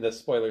about in the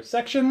spoiler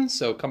section,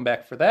 so come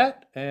back for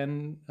that,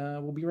 and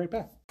we'll be right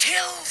back.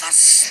 Kill the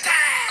stag!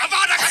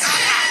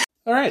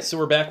 All right, so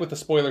we're back with the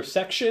spoiler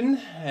section,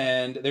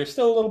 and there's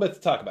still a little bit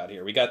to talk about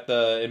here. We got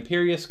the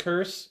Imperious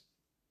Curse,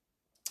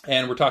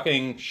 and we're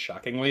talking,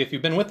 shockingly, if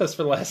you've been with us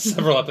for the last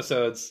several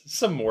episodes,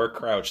 some more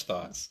Crouch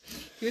thoughts.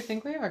 You would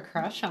think we have a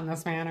crush on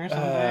this man or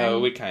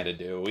something. We kind of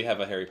do. We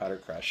have a Harry Potter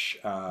crush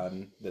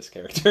on this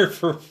character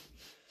for...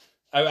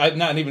 I'm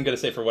not even going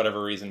to say for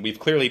whatever reason. We've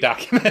clearly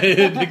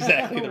documented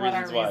exactly the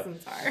reasons why.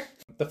 Reasons are.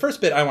 The first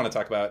bit I want to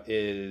talk about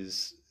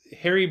is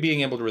Harry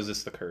being able to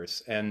resist the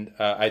curse. And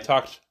I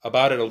talked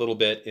about it a little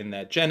bit in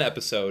that Jen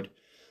episode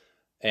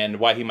and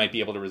why he might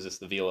be able to resist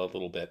the Veil a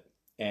little bit.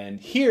 And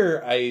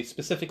here I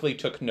specifically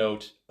took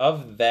note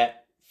of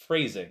that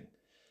phrasing.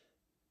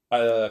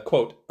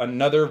 Quote,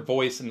 another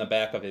voice in the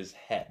back of his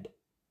head.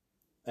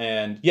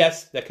 And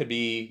yes, that could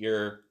be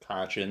your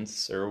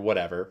conscience or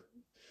whatever.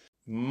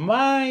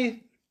 My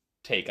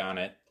take on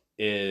it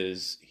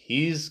is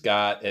he's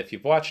got, if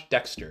you've watched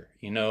Dexter,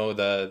 you know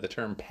the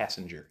term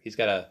passenger. He's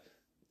got a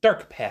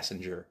dark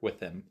passenger with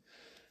him.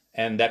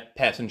 And that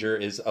passenger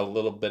is a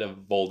little bit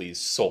of Voldy's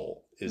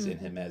soul is in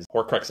him as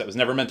Horcrux that was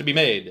never meant to be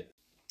made.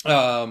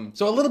 So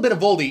a little bit of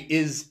Voldy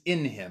is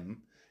in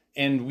him.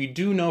 And we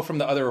do know from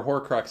the other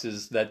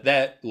Horcruxes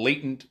that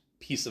latent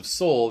piece of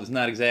soul is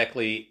not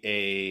exactly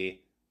a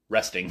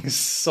resting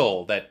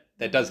soul. That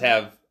does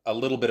have a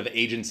little bit of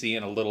agency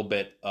and a little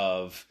bit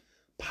of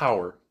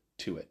power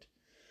to it.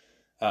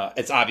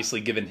 It's obviously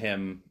given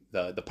him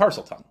the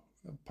parcel tongue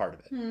part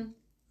of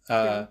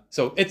it.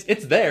 So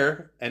it's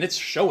there and it's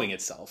showing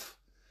itself.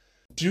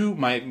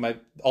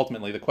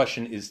 Ultimately the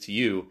question is to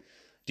you,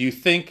 do you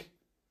think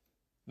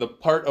the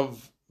part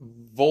of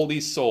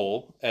Voldy's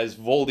soul, as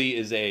Voldy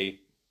is a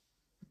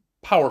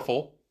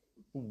powerful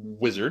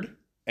wizard,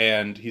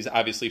 And he's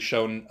obviously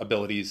shown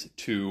abilities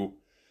to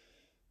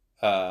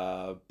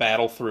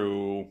battle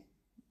through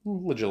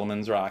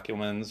legilimens or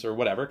oculens or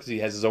whatever, because he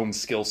has his own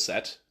skill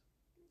set.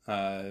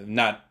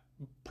 Not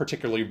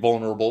particularly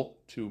vulnerable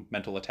to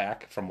mental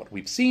attack from what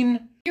we've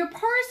seen. Your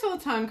parcel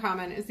tongue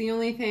comment is the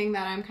only thing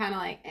that I'm kind of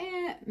like,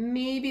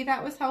 maybe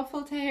that was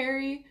helpful to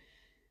Harry.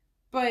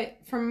 But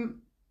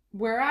from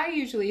where I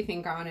usually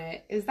think on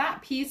it, is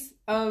that piece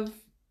of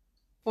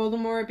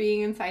Voldemort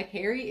being inside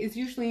Harry is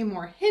usually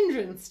more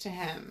hindrance to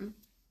him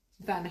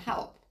than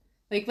help.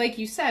 Like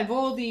you said,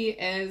 Voldy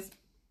is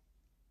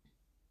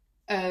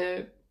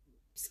a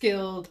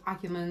skilled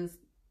oculens.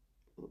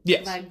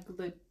 Yes.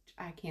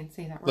 I can't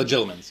say that word.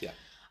 Legilimens, yeah.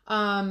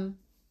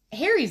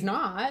 Harry's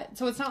not,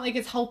 so it's not like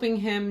it's helping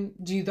him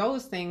do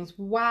those things.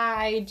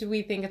 Why do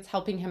we think it's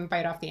helping him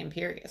fight off the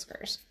Imperious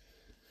Curse?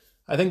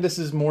 I think this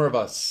is more of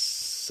a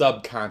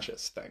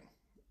subconscious thing.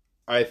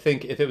 I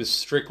think if it was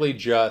strictly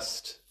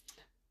just...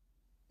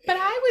 But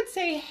I would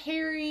say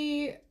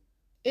Harry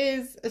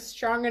is a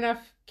strong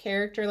enough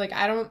character. Like,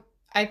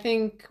 I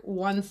think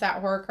once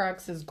that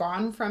Horcrux is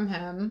gone from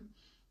him,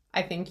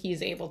 I think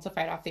he's able to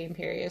fight off the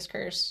Imperious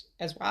Curse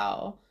as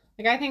well.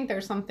 Like, I think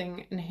there's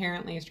something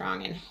inherently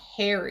strong in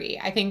Harry.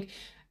 I think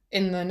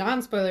in the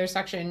non-spoiler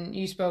section,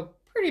 you spoke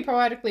pretty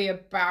poetically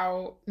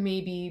about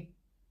maybe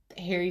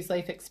Harry's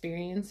life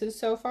experiences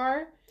so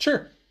far.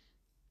 Sure.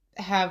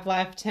 Have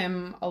left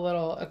him a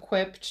little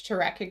equipped to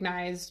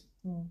recognize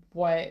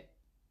what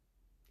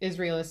is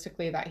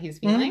realistically that he's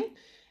feeling. Mm-hmm.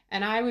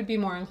 And I would be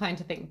more inclined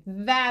to think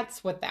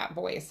that's what that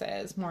voice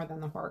is more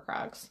than the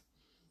Horcrux.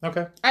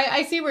 Okay.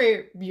 I see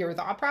where your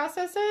thought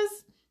process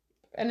is,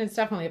 and it's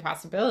definitely a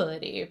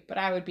possibility, but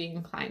I would be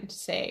inclined to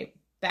say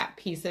that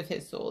piece of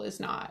his soul is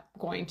not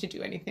going to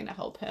do anything to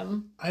help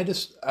him. I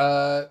just...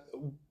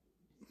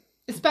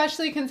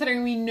 Especially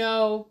considering we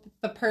know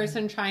the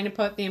person trying to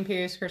put the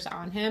Imperious Curse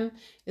on him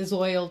is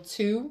loyal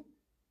to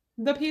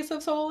the piece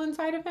of soul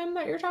inside of him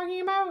that you're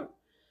talking about.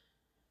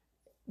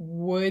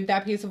 Would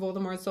that piece of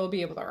Voldemort's soul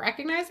be able to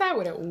recognize that?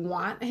 Would it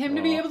want him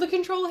to be able to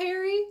control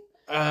Harry?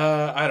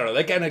 I don't know.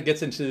 That kind of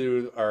gets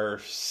into our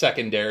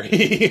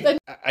secondary.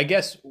 I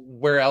guess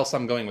where else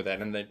I'm going with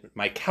that, and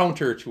my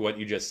counter to what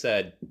you just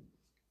said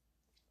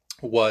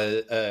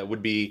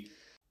would be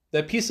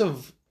that piece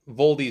of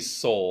Voldy's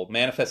soul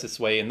manifests its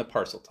way in the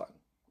parcel tongue,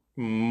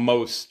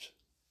 most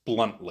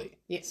bluntly.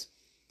 Yes.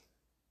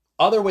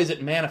 Other ways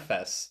it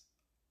manifests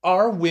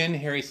are when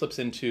Harry slips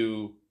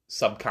into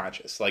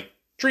subconscious, like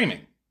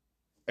dreaming.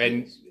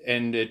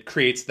 And it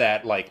creates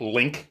that like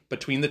link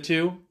between the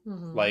two,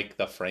 mm-hmm. like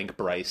the Frank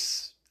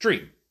Bryce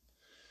dream.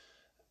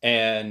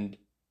 And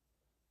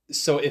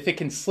so if it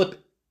can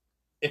slip,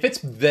 if it's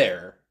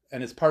there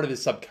and it's part of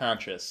his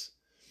subconscious,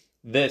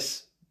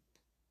 this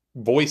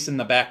voice in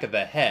the back of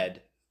the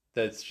head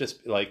that's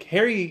just like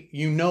Harry,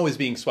 is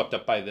being swept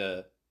up by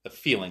the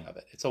feeling of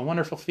it. It's a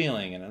wonderful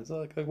feeling, and it's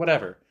like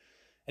whatever.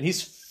 And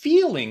he's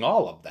feeling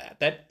all of that.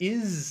 That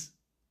is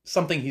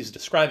something he's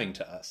describing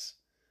to us.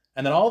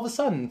 And then all of a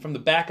sudden, from the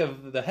back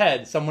of the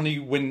head,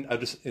 when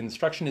an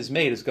instruction is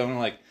made, is going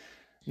like,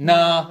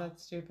 nah,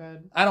 that's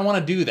stupid. I don't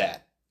want to do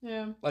that.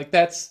 Yeah. Like,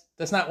 that's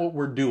not what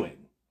we're doing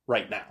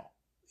right now.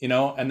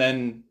 And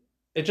then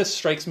it just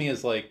strikes me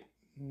as like,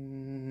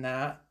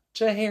 not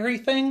a Harry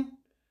thing.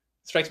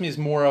 It strikes me as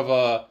more of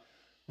a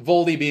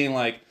Voldy being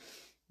like,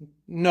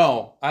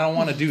 no, I don't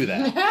want to do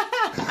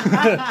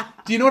that.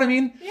 Do you know what I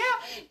mean? Yeah.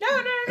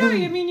 No.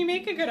 I mean, you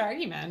make a good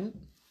argument.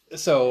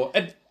 So...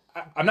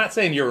 I'm not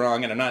saying you're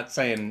wrong, and I'm not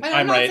saying I'm right.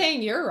 I'm not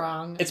saying you're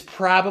wrong. It's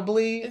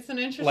probably... It's an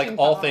interesting like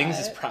all things,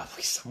 it's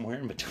probably somewhere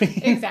in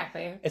between.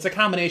 Exactly. It's a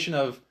combination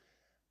of,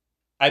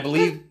 I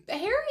believe...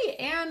 Harry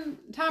and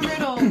Tom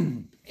Riddle,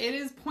 it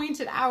is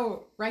pointed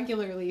out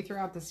regularly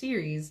throughout the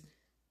series,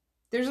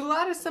 there's a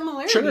lot of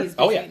similarities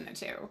between the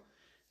two.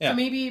 Yeah. So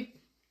maybe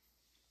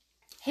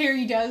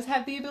Harry does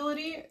have the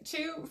ability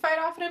to fight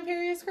off an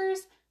Imperious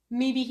Curse.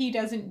 Maybe he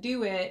doesn't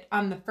do it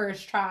on the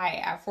first try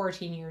at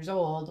 14 years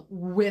old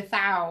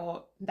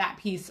without that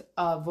piece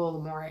of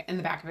Voldemort in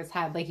the back of his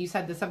head. Like you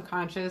said, the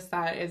subconscious,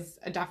 that is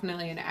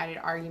definitely an added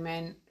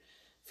argument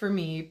for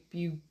me.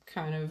 You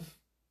kind of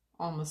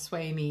almost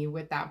sway me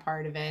with that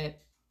part of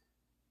it.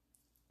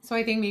 So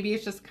I think maybe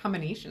it's just a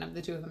combination of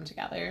the two of them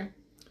together.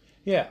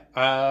 Yeah.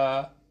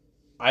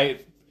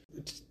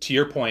 To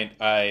your point,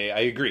 I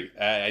agree.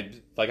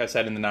 Like I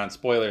said in the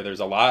non-spoiler,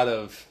 there's a lot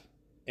of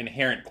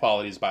inherent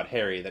qualities about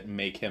Harry that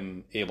make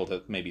him able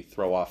to maybe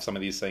throw off some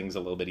of these things a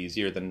little bit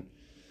easier than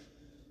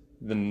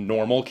the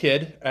normal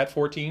kid at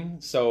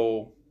 14.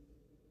 So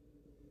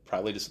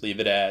probably just leave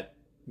it at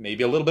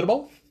maybe a little bit of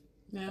both.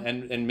 Yeah.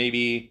 And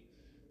maybe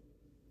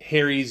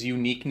Harry's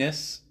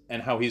uniqueness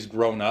and how he's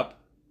grown up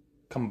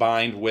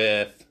combined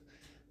with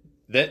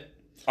that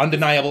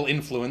undeniable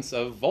influence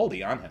of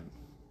Voldy on him.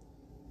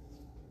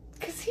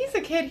 Because he's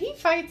a kid, he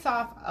fights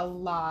off a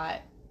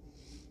lot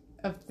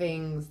of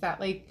things that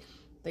like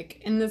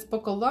in this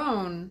book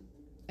alone,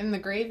 in the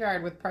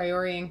graveyard with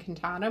Priori and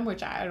Cantatum,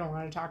 which I don't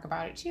want to talk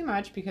about it too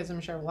much because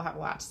I'm sure we'll have a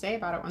lot to say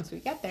about it once we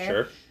get there.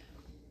 Sure.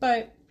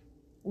 But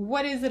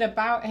what is it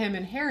about him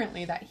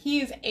inherently that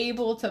he is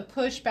able to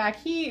push back?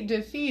 He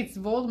defeats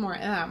Voldemort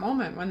in that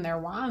moment when their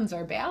wands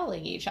are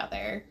battling each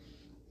other.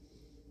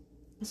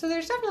 So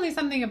there's definitely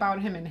something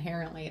about him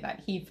inherently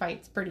that he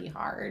fights pretty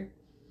hard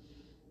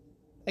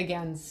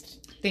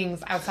against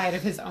things outside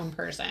of his own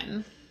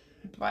person.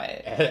 But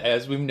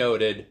as we've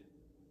noted,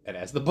 and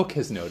as the book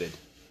has noted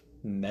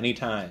many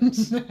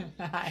times,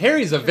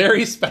 Harry's a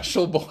very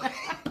special boy.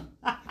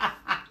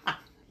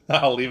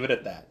 I'll leave it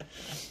at that.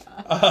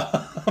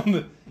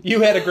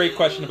 You had a great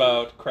question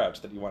about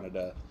Crouch that you wanted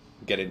to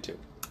get into.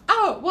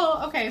 Oh,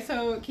 well, okay,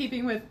 so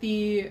keeping with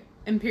the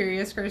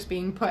Imperious Curse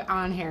being put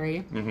on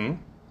Harry, Mm-hmm.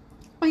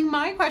 like,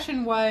 my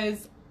question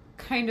was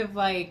kind of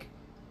like,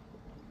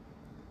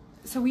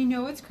 so we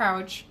know it's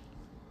Crouch.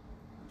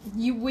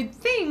 You would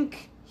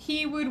think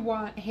he would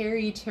want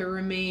Harry to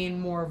remain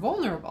more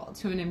vulnerable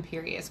to an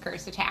Imperious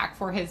Curse attack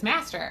for his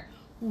master.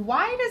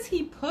 Why does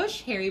he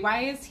push Harry?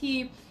 Why is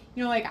he...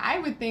 You know, like, I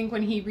would think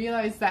when he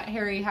realized that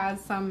Harry has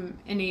some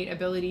innate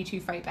ability to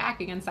fight back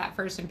against that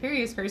first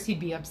Imperious Curse, he'd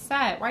be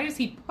upset. Why does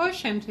he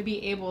push him to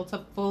be able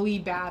to fully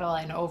battle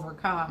and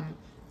overcome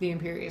the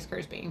Imperious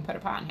Curse being put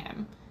upon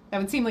him?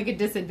 That would seem like a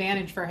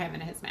disadvantage for him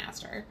and his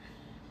master.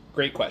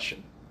 Great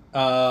question.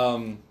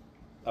 I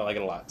like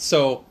it a lot.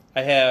 So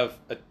I have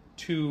a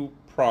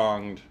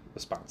two-pronged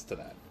response to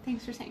that.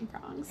 Thanks for saying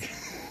prongs.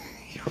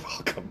 You're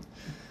welcome.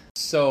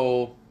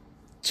 So,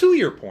 to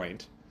your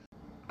point,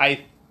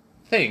 I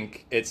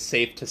think it's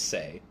safe to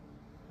say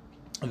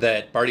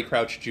that Barty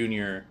Crouch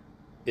Jr.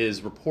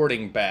 is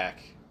reporting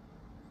back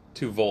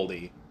to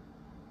Voldy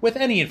with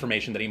any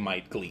information that he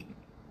might glean.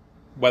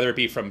 Whether it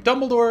be from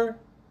Dumbledore,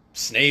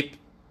 Snape,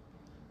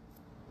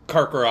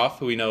 Karkaroff,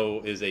 who we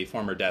know is a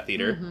former Death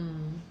Eater.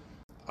 Mm-hmm.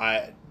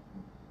 I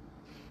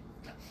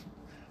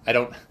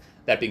don't...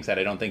 That being said,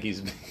 I don't think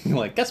he's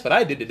like, guess what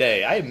I did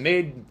today? I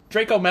made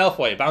Draco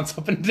Malfoy bounce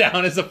up and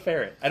down as a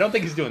ferret. I don't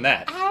think he's doing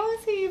that. How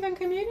is he even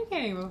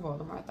communicating with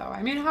Voldemort, though?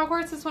 I mean,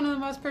 Hogwarts is one of the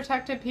most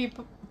protected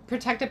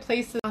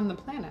places on the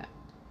planet.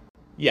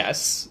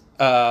 Yes.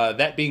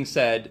 That being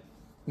said,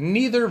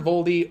 neither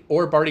Voldy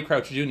or Barty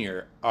Crouch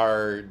Jr.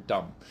 are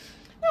dumb.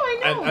 No, I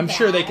know I'm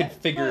sure they could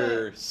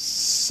figure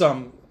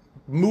some...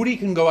 Moody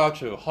can go out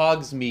to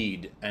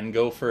Hogsmeade and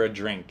go for a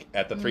drink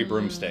at the Three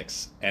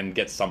Broomsticks and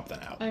get something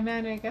out. I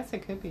mean, I guess it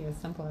could be as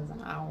simple as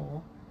an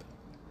owl.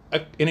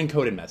 An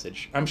encoded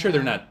message. I'm sure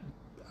they're not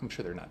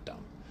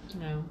dumb.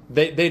 No.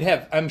 They'd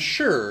have... I'm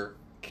sure...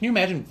 Can you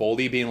imagine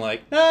Voldy being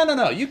like,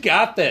 no, you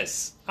got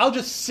this. I'll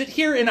just sit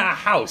here in a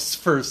house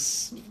for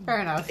Fair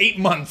enough. 8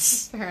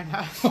 months. Fair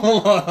enough.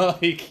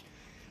 Like...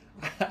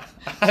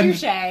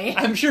 Touché.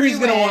 I'm sure he's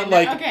going to want,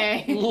 like...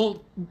 Okay.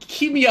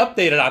 Keep me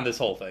updated on this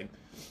whole thing.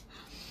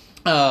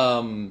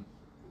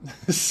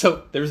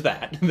 So there's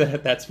that.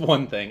 That's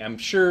one thing. I'm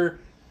sure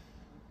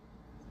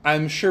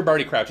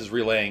Barty Crouch is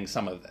relaying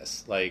some of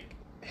this. Like,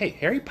 hey,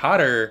 Harry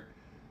Potter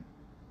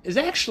is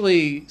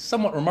actually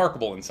somewhat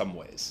remarkable in some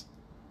ways.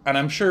 And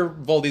I'm sure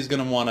Voldy's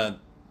going to want to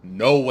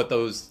know what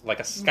those, like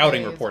a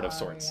scouting report of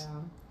sorts. Yeah.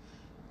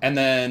 And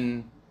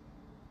then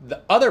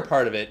the other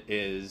part of it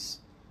is,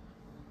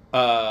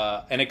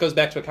 and it goes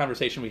back to a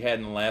conversation we had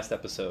in the last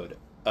episode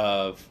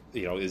of,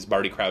 is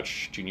Barty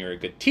Crouch Jr. a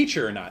good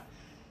teacher or not?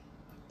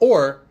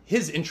 Or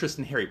his interest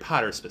in Harry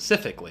Potter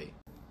specifically.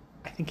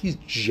 I think he's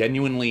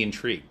genuinely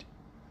intrigued.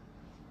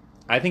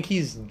 I think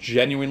he's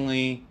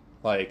genuinely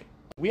like,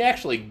 we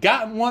actually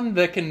got one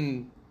that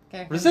can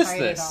resist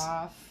this.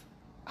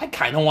 I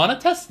kind of want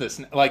to test this.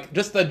 Like,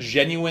 just the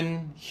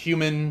genuine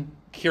human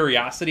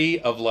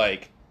curiosity of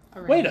like,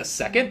 wait a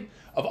second.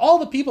 Of all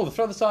the people to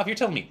throw this off, you're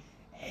telling me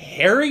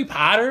Harry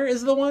Potter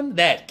is the one?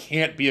 That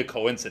can't be a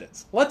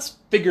coincidence. Let's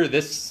figure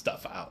this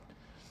stuff out.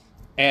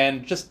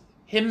 And just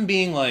him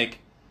being like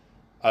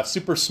a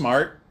super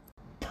smart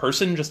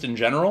person just in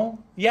general.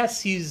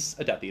 Yes, he's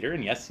a Death Eater,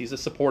 and yes, he's a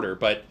supporter,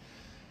 but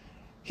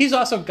he's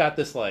also got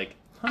this like,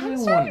 I'm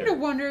starting to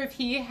wonder if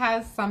he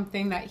has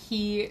something that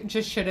he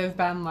just should have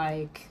been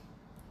like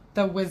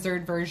the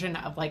wizard version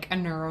of like a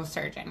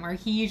neurosurgeon, where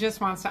he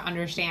just wants to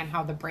understand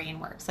how the brain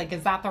works. Like,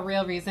 is that the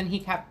real reason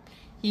he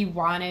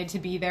wanted to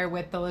be there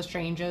with the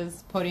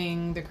Lestranges,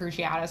 putting the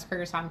Cruciatus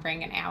curse on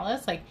Frank and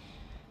Alice? Like,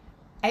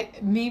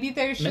 maybe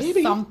there's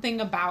just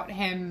something about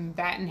him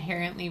that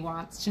inherently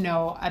wants to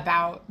know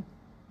about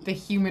the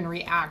human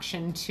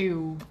reaction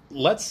to...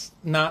 Let's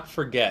not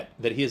forget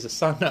that he is a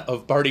son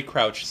of Barty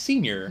Crouch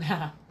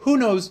Sr., who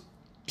knows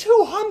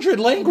 200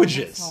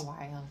 languages. That's so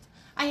wild.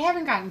 I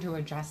haven't gotten to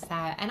address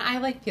that, and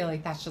I feel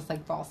like that's just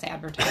false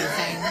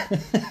advertising.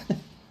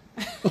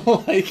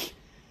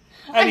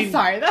 I'm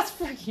sorry, that's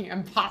freaking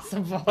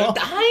impossible.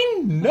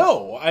 I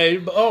know.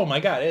 Oh my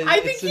god. I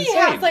think he insane.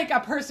 Has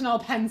a personal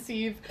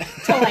pensieve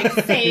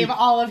to save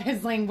all of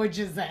his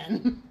languages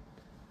in.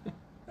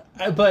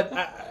 But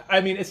I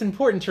mean, it's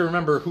important to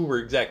remember who we're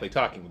exactly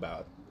talking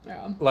about.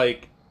 Yeah.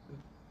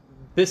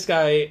 This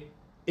guy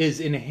is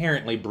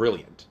inherently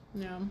brilliant.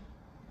 Yeah.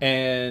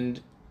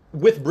 And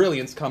with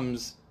brilliance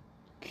comes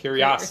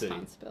curiosity.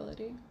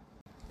 Responsibility.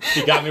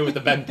 He got me with the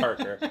Ben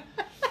Parker.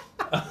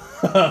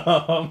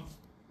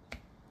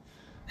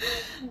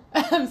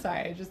 I'm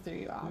sorry, I just threw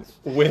you off.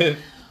 With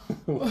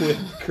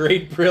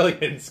great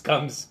brilliance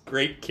comes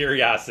great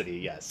curiosity,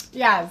 yes.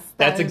 Yes.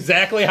 That's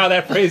exactly how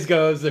that phrase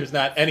goes. There's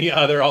not any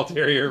other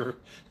ulterior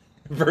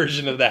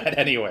version of that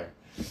anywhere.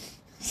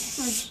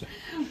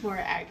 More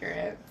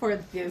accurate for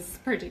this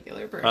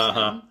particular person.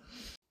 Uh-huh.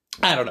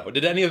 I don't know.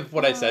 Did any of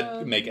what I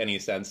said make any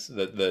sense?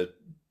 The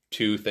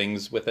two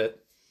things with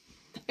it?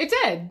 It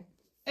did.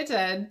 It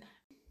did.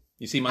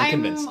 You seem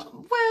unconvinced.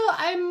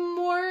 I'm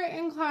more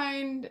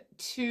inclined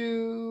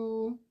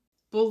to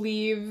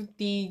believe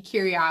the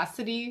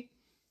curiosity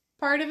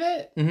part of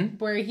it,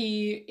 where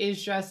he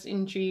is just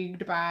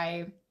intrigued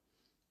by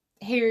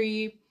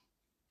Harry,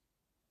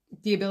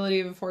 the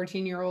ability of a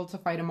 14-year-old to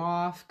fight him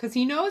off, because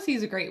he knows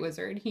he's a great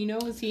wizard. He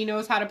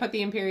knows how to put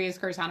the Imperious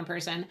Curse on a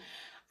person.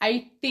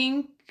 I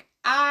think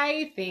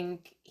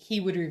he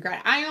would regret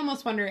it. I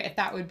almost wonder if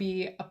that would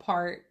be a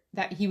part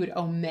that he would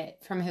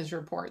omit from his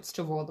reports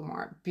to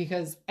Voldemort,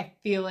 because I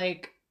feel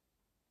like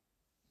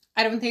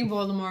I don't think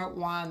Voldemort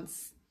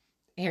wants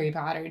Harry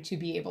Potter to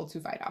be able to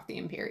fight off the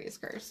Imperious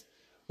Curse.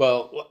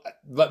 Well,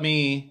 let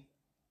me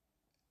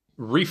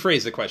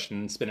rephrase the question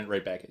and spin it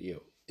right back at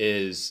you.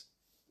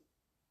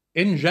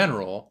 In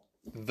general,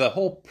 the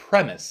whole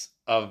premise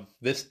of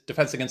this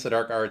Defense Against the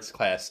Dark Arts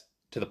class,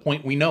 to the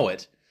point we know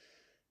it,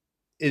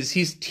 is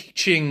he's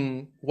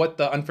teaching what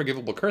the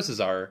unforgivable curses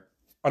are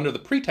under the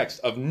pretext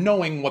of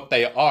knowing what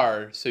they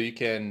are so you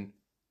can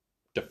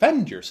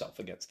defend yourself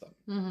against them.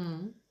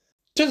 Mm-hmm.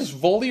 Does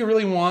Voldy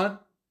really want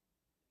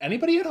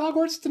anybody at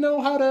Hogwarts to know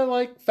how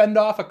to, fend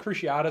off a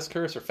Cruciatus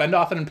curse or fend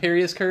off an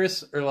Imperious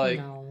curse? Or,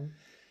 No.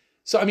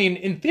 So, I mean,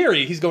 in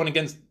theory, he's going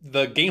against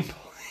the game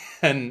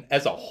plan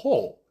as a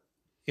whole.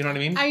 You know what I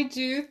mean? I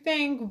do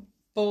think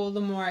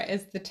Voldemort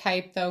is the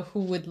type, though,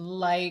 who would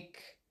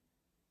like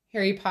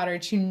Harry Potter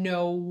to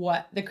know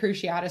what the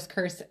Cruciatus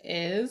curse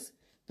is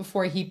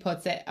before he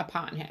puts it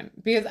upon him.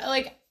 Because,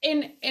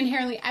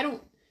 inherently,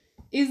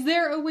 is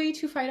there a way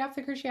to fight off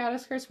the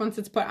Cruciatus curse once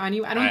it's put on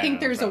you? I don't think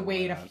there's a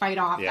way to fight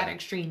off that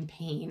extreme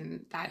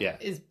pain that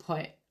is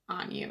put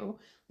on you.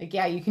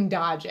 You can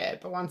dodge it,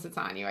 but once it's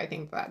on you, I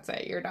think that's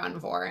it. You're done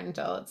for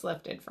until it's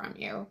lifted from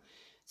you.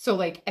 So,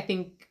 I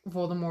think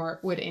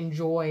Voldemort would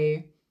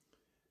enjoy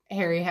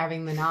Harry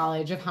having the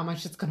knowledge of how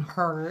much it's going to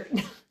hurt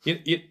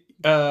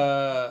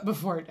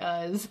before it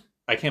does.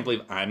 I can't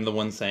believe I'm the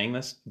one saying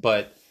this,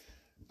 but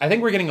I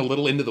think we're getting a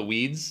little into the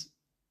weeds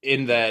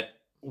in that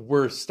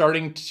we're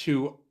starting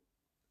to...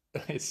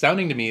 It's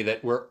sounding to me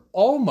that we're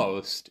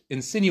almost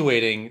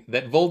insinuating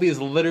that Voldy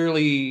is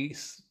literally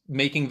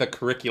making the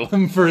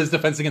curriculum for his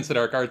Defense Against the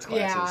Dark Arts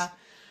classes. Yeah.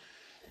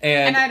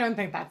 And I don't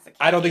think that's the case.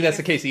 I don't think that's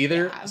the case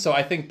either. Yeah. So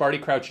I think Barty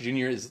Crouch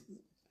Jr. is,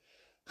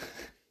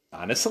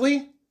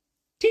 honestly,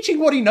 teaching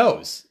what he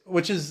knows,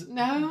 which is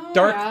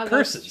dark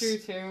curses.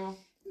 That's true, too.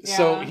 Yeah.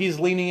 So he's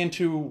leaning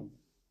into,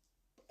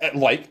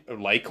 like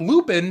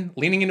Lupin,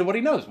 leaning into what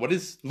he knows. What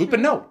does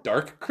Lupin know?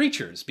 Dark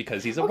creatures,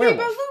 because he's a werewolf.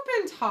 But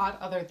Lupin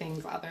taught other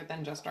things other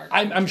than just dark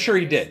creatures. I'm sure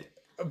he did.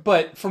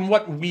 But from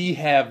what we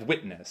have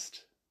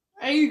witnessed...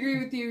 I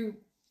agree with you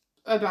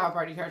about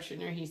Barty Crouch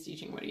Jr. He's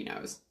teaching what he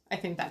knows. I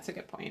think that's a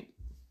good point.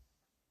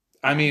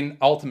 I mean,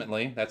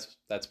 ultimately, that's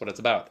what it's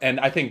about. And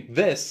I think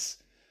this,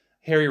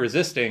 Harry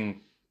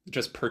resisting,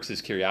 just perks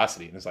his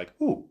curiosity. And it's like,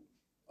 ooh,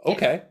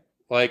 okay.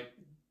 Yes.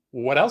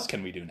 What else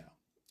can we do now?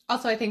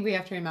 Also, I think we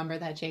have to remember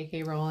that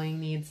J.K. Rowling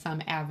needs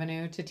some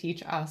avenue to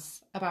teach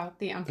us about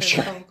the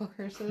unforgivable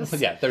curses.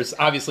 Yeah, there's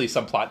obviously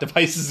some plot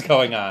devices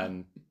going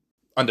on,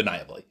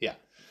 undeniably, yeah.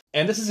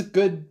 And this is a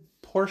good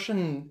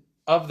portion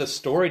of the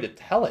story to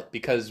tell it,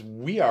 because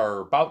we are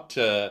about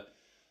to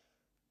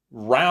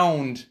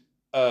round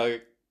a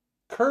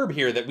curb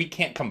here that we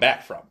can't come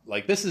back from.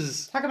 This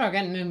is... Talk about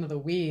getting into the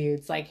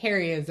weeds.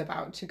 Harry is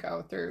about to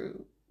go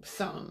through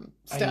some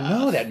stuff. I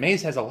know, that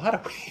maze has a lot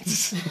of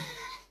weeds.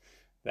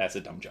 That's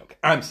a dumb joke.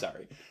 I'm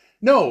sorry.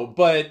 No,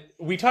 but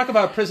we talk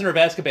about Prisoner of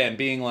Azkaban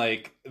being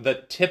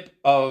the tip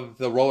of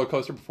the roller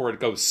coaster before it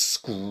goes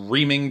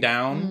screaming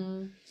down.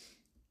 Mm.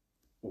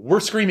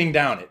 We're screaming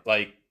down it.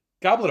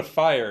 Goblet of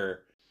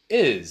Fire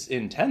is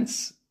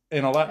intense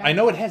in a lot. Yeah. I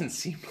know it hasn't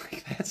seemed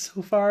like that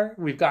so far.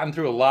 We've gotten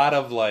through a lot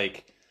of I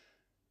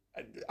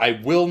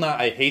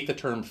hate the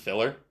term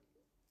filler.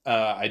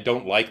 I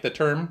don't like the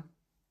term.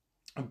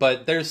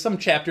 But there's some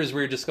chapters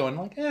where you're just going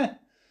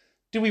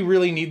do we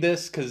really need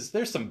this? Because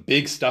there's some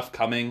big stuff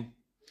coming.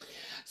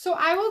 So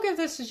I will give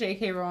this to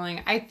J.K.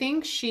 Rowling. I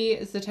think she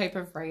is the type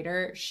of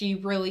writer, she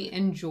really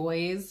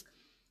enjoys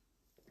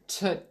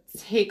to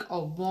take a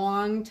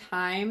long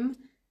time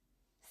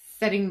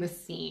setting the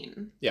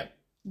scene. Yeah.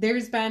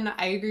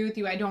 I agree with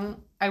you.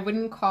 I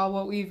wouldn't call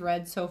what we've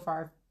read so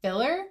far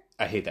filler.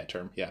 I hate that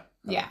term. Yeah.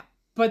 Yeah.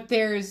 But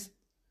there's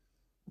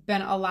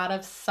been a lot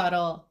of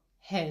subtle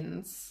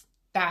hints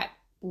that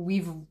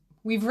we've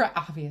read.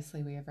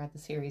 Obviously, we have read the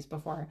series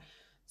before.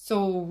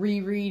 So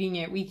rereading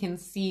it, we can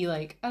see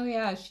like, oh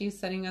yeah, she's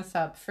setting us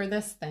up for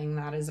this thing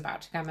that is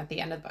about to come at the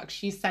end of the book.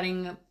 She's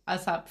setting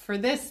us up for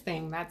this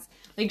thing that's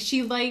like,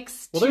 she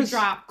likes to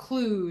drop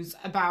clues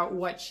about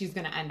what she's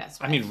going to end us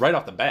with. I mean, right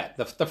off the bat,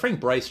 the Frank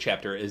Bryce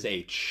chapter is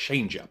a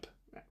change-up.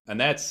 And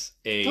that's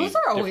those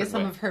are always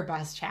some of her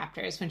best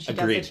chapters when she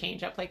does a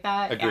change-up like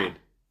that. Agreed.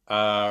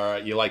 Yeah.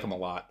 You like them a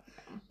lot.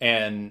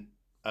 And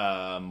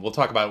we'll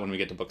talk about it when we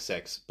get to book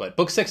 6. But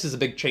book 6 is a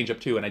big change-up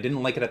too, and I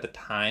didn't like it at the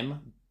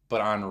time. But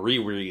on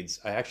rereads,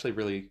 I actually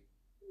really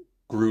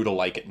grew to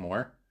like it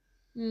more.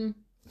 We'll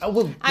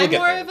more I'm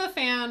more of a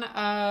fan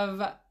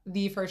of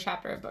the first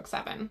chapter of book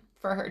 7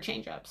 for her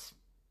change-ups.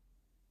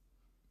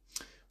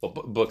 Well,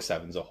 book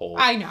 7's a whole...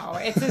 I know.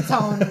 It's its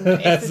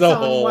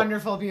own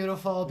wonderful,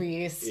 beautiful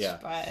beast. Yeah.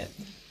 But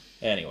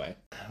anyway,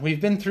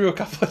 we've been through a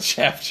couple of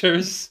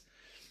chapters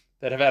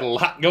that have had a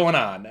lot going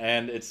on,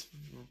 and it's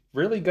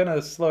really going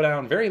to slow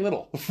down very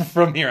little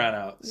from here on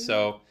out.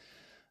 So...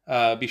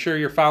 be sure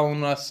you're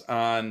following us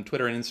on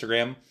Twitter and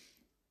Instagram.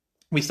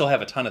 We still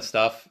have a ton of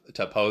stuff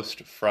to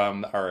post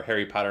from our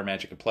Harry Potter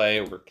Magic and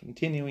Play. We're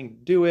continuing to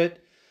do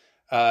it.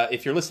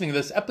 If you're listening to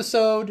this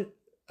episode,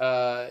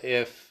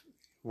 if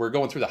we're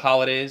going through the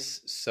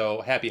holidays,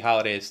 so happy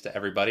holidays to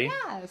everybody.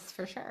 Yes,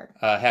 for sure.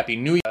 Happy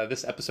New Year.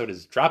 This episode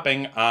is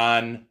dropping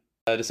on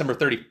December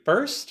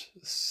 31st,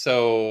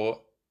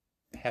 so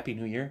happy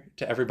New Year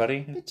to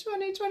everybody.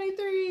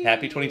 2023.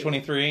 Happy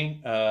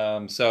 2023.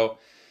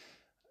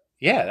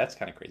 Yeah, that's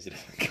kind of crazy to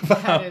think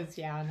about. That is,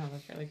 yeah, no,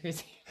 that's really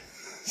crazy.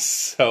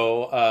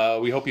 So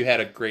we hope you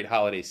had a great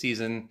holiday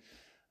season,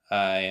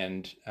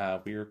 and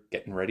we're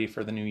getting ready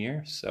for the new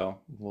year. So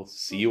we'll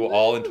see you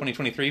all in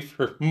 2023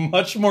 for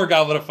much more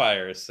Goblet of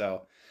Fire.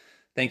 So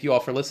thank you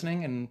all for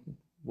listening, and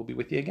we'll be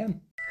with you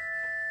again.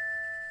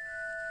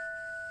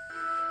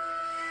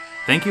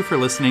 Thank you for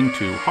listening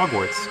to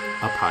Hogwarts,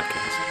 a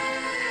podcast.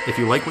 If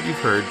you like what you've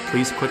heard,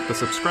 please click the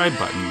subscribe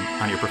button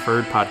on your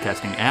preferred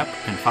podcasting app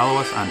and follow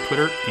us on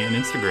Twitter and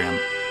Instagram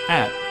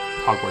at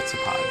Hogwarts a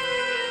Pod.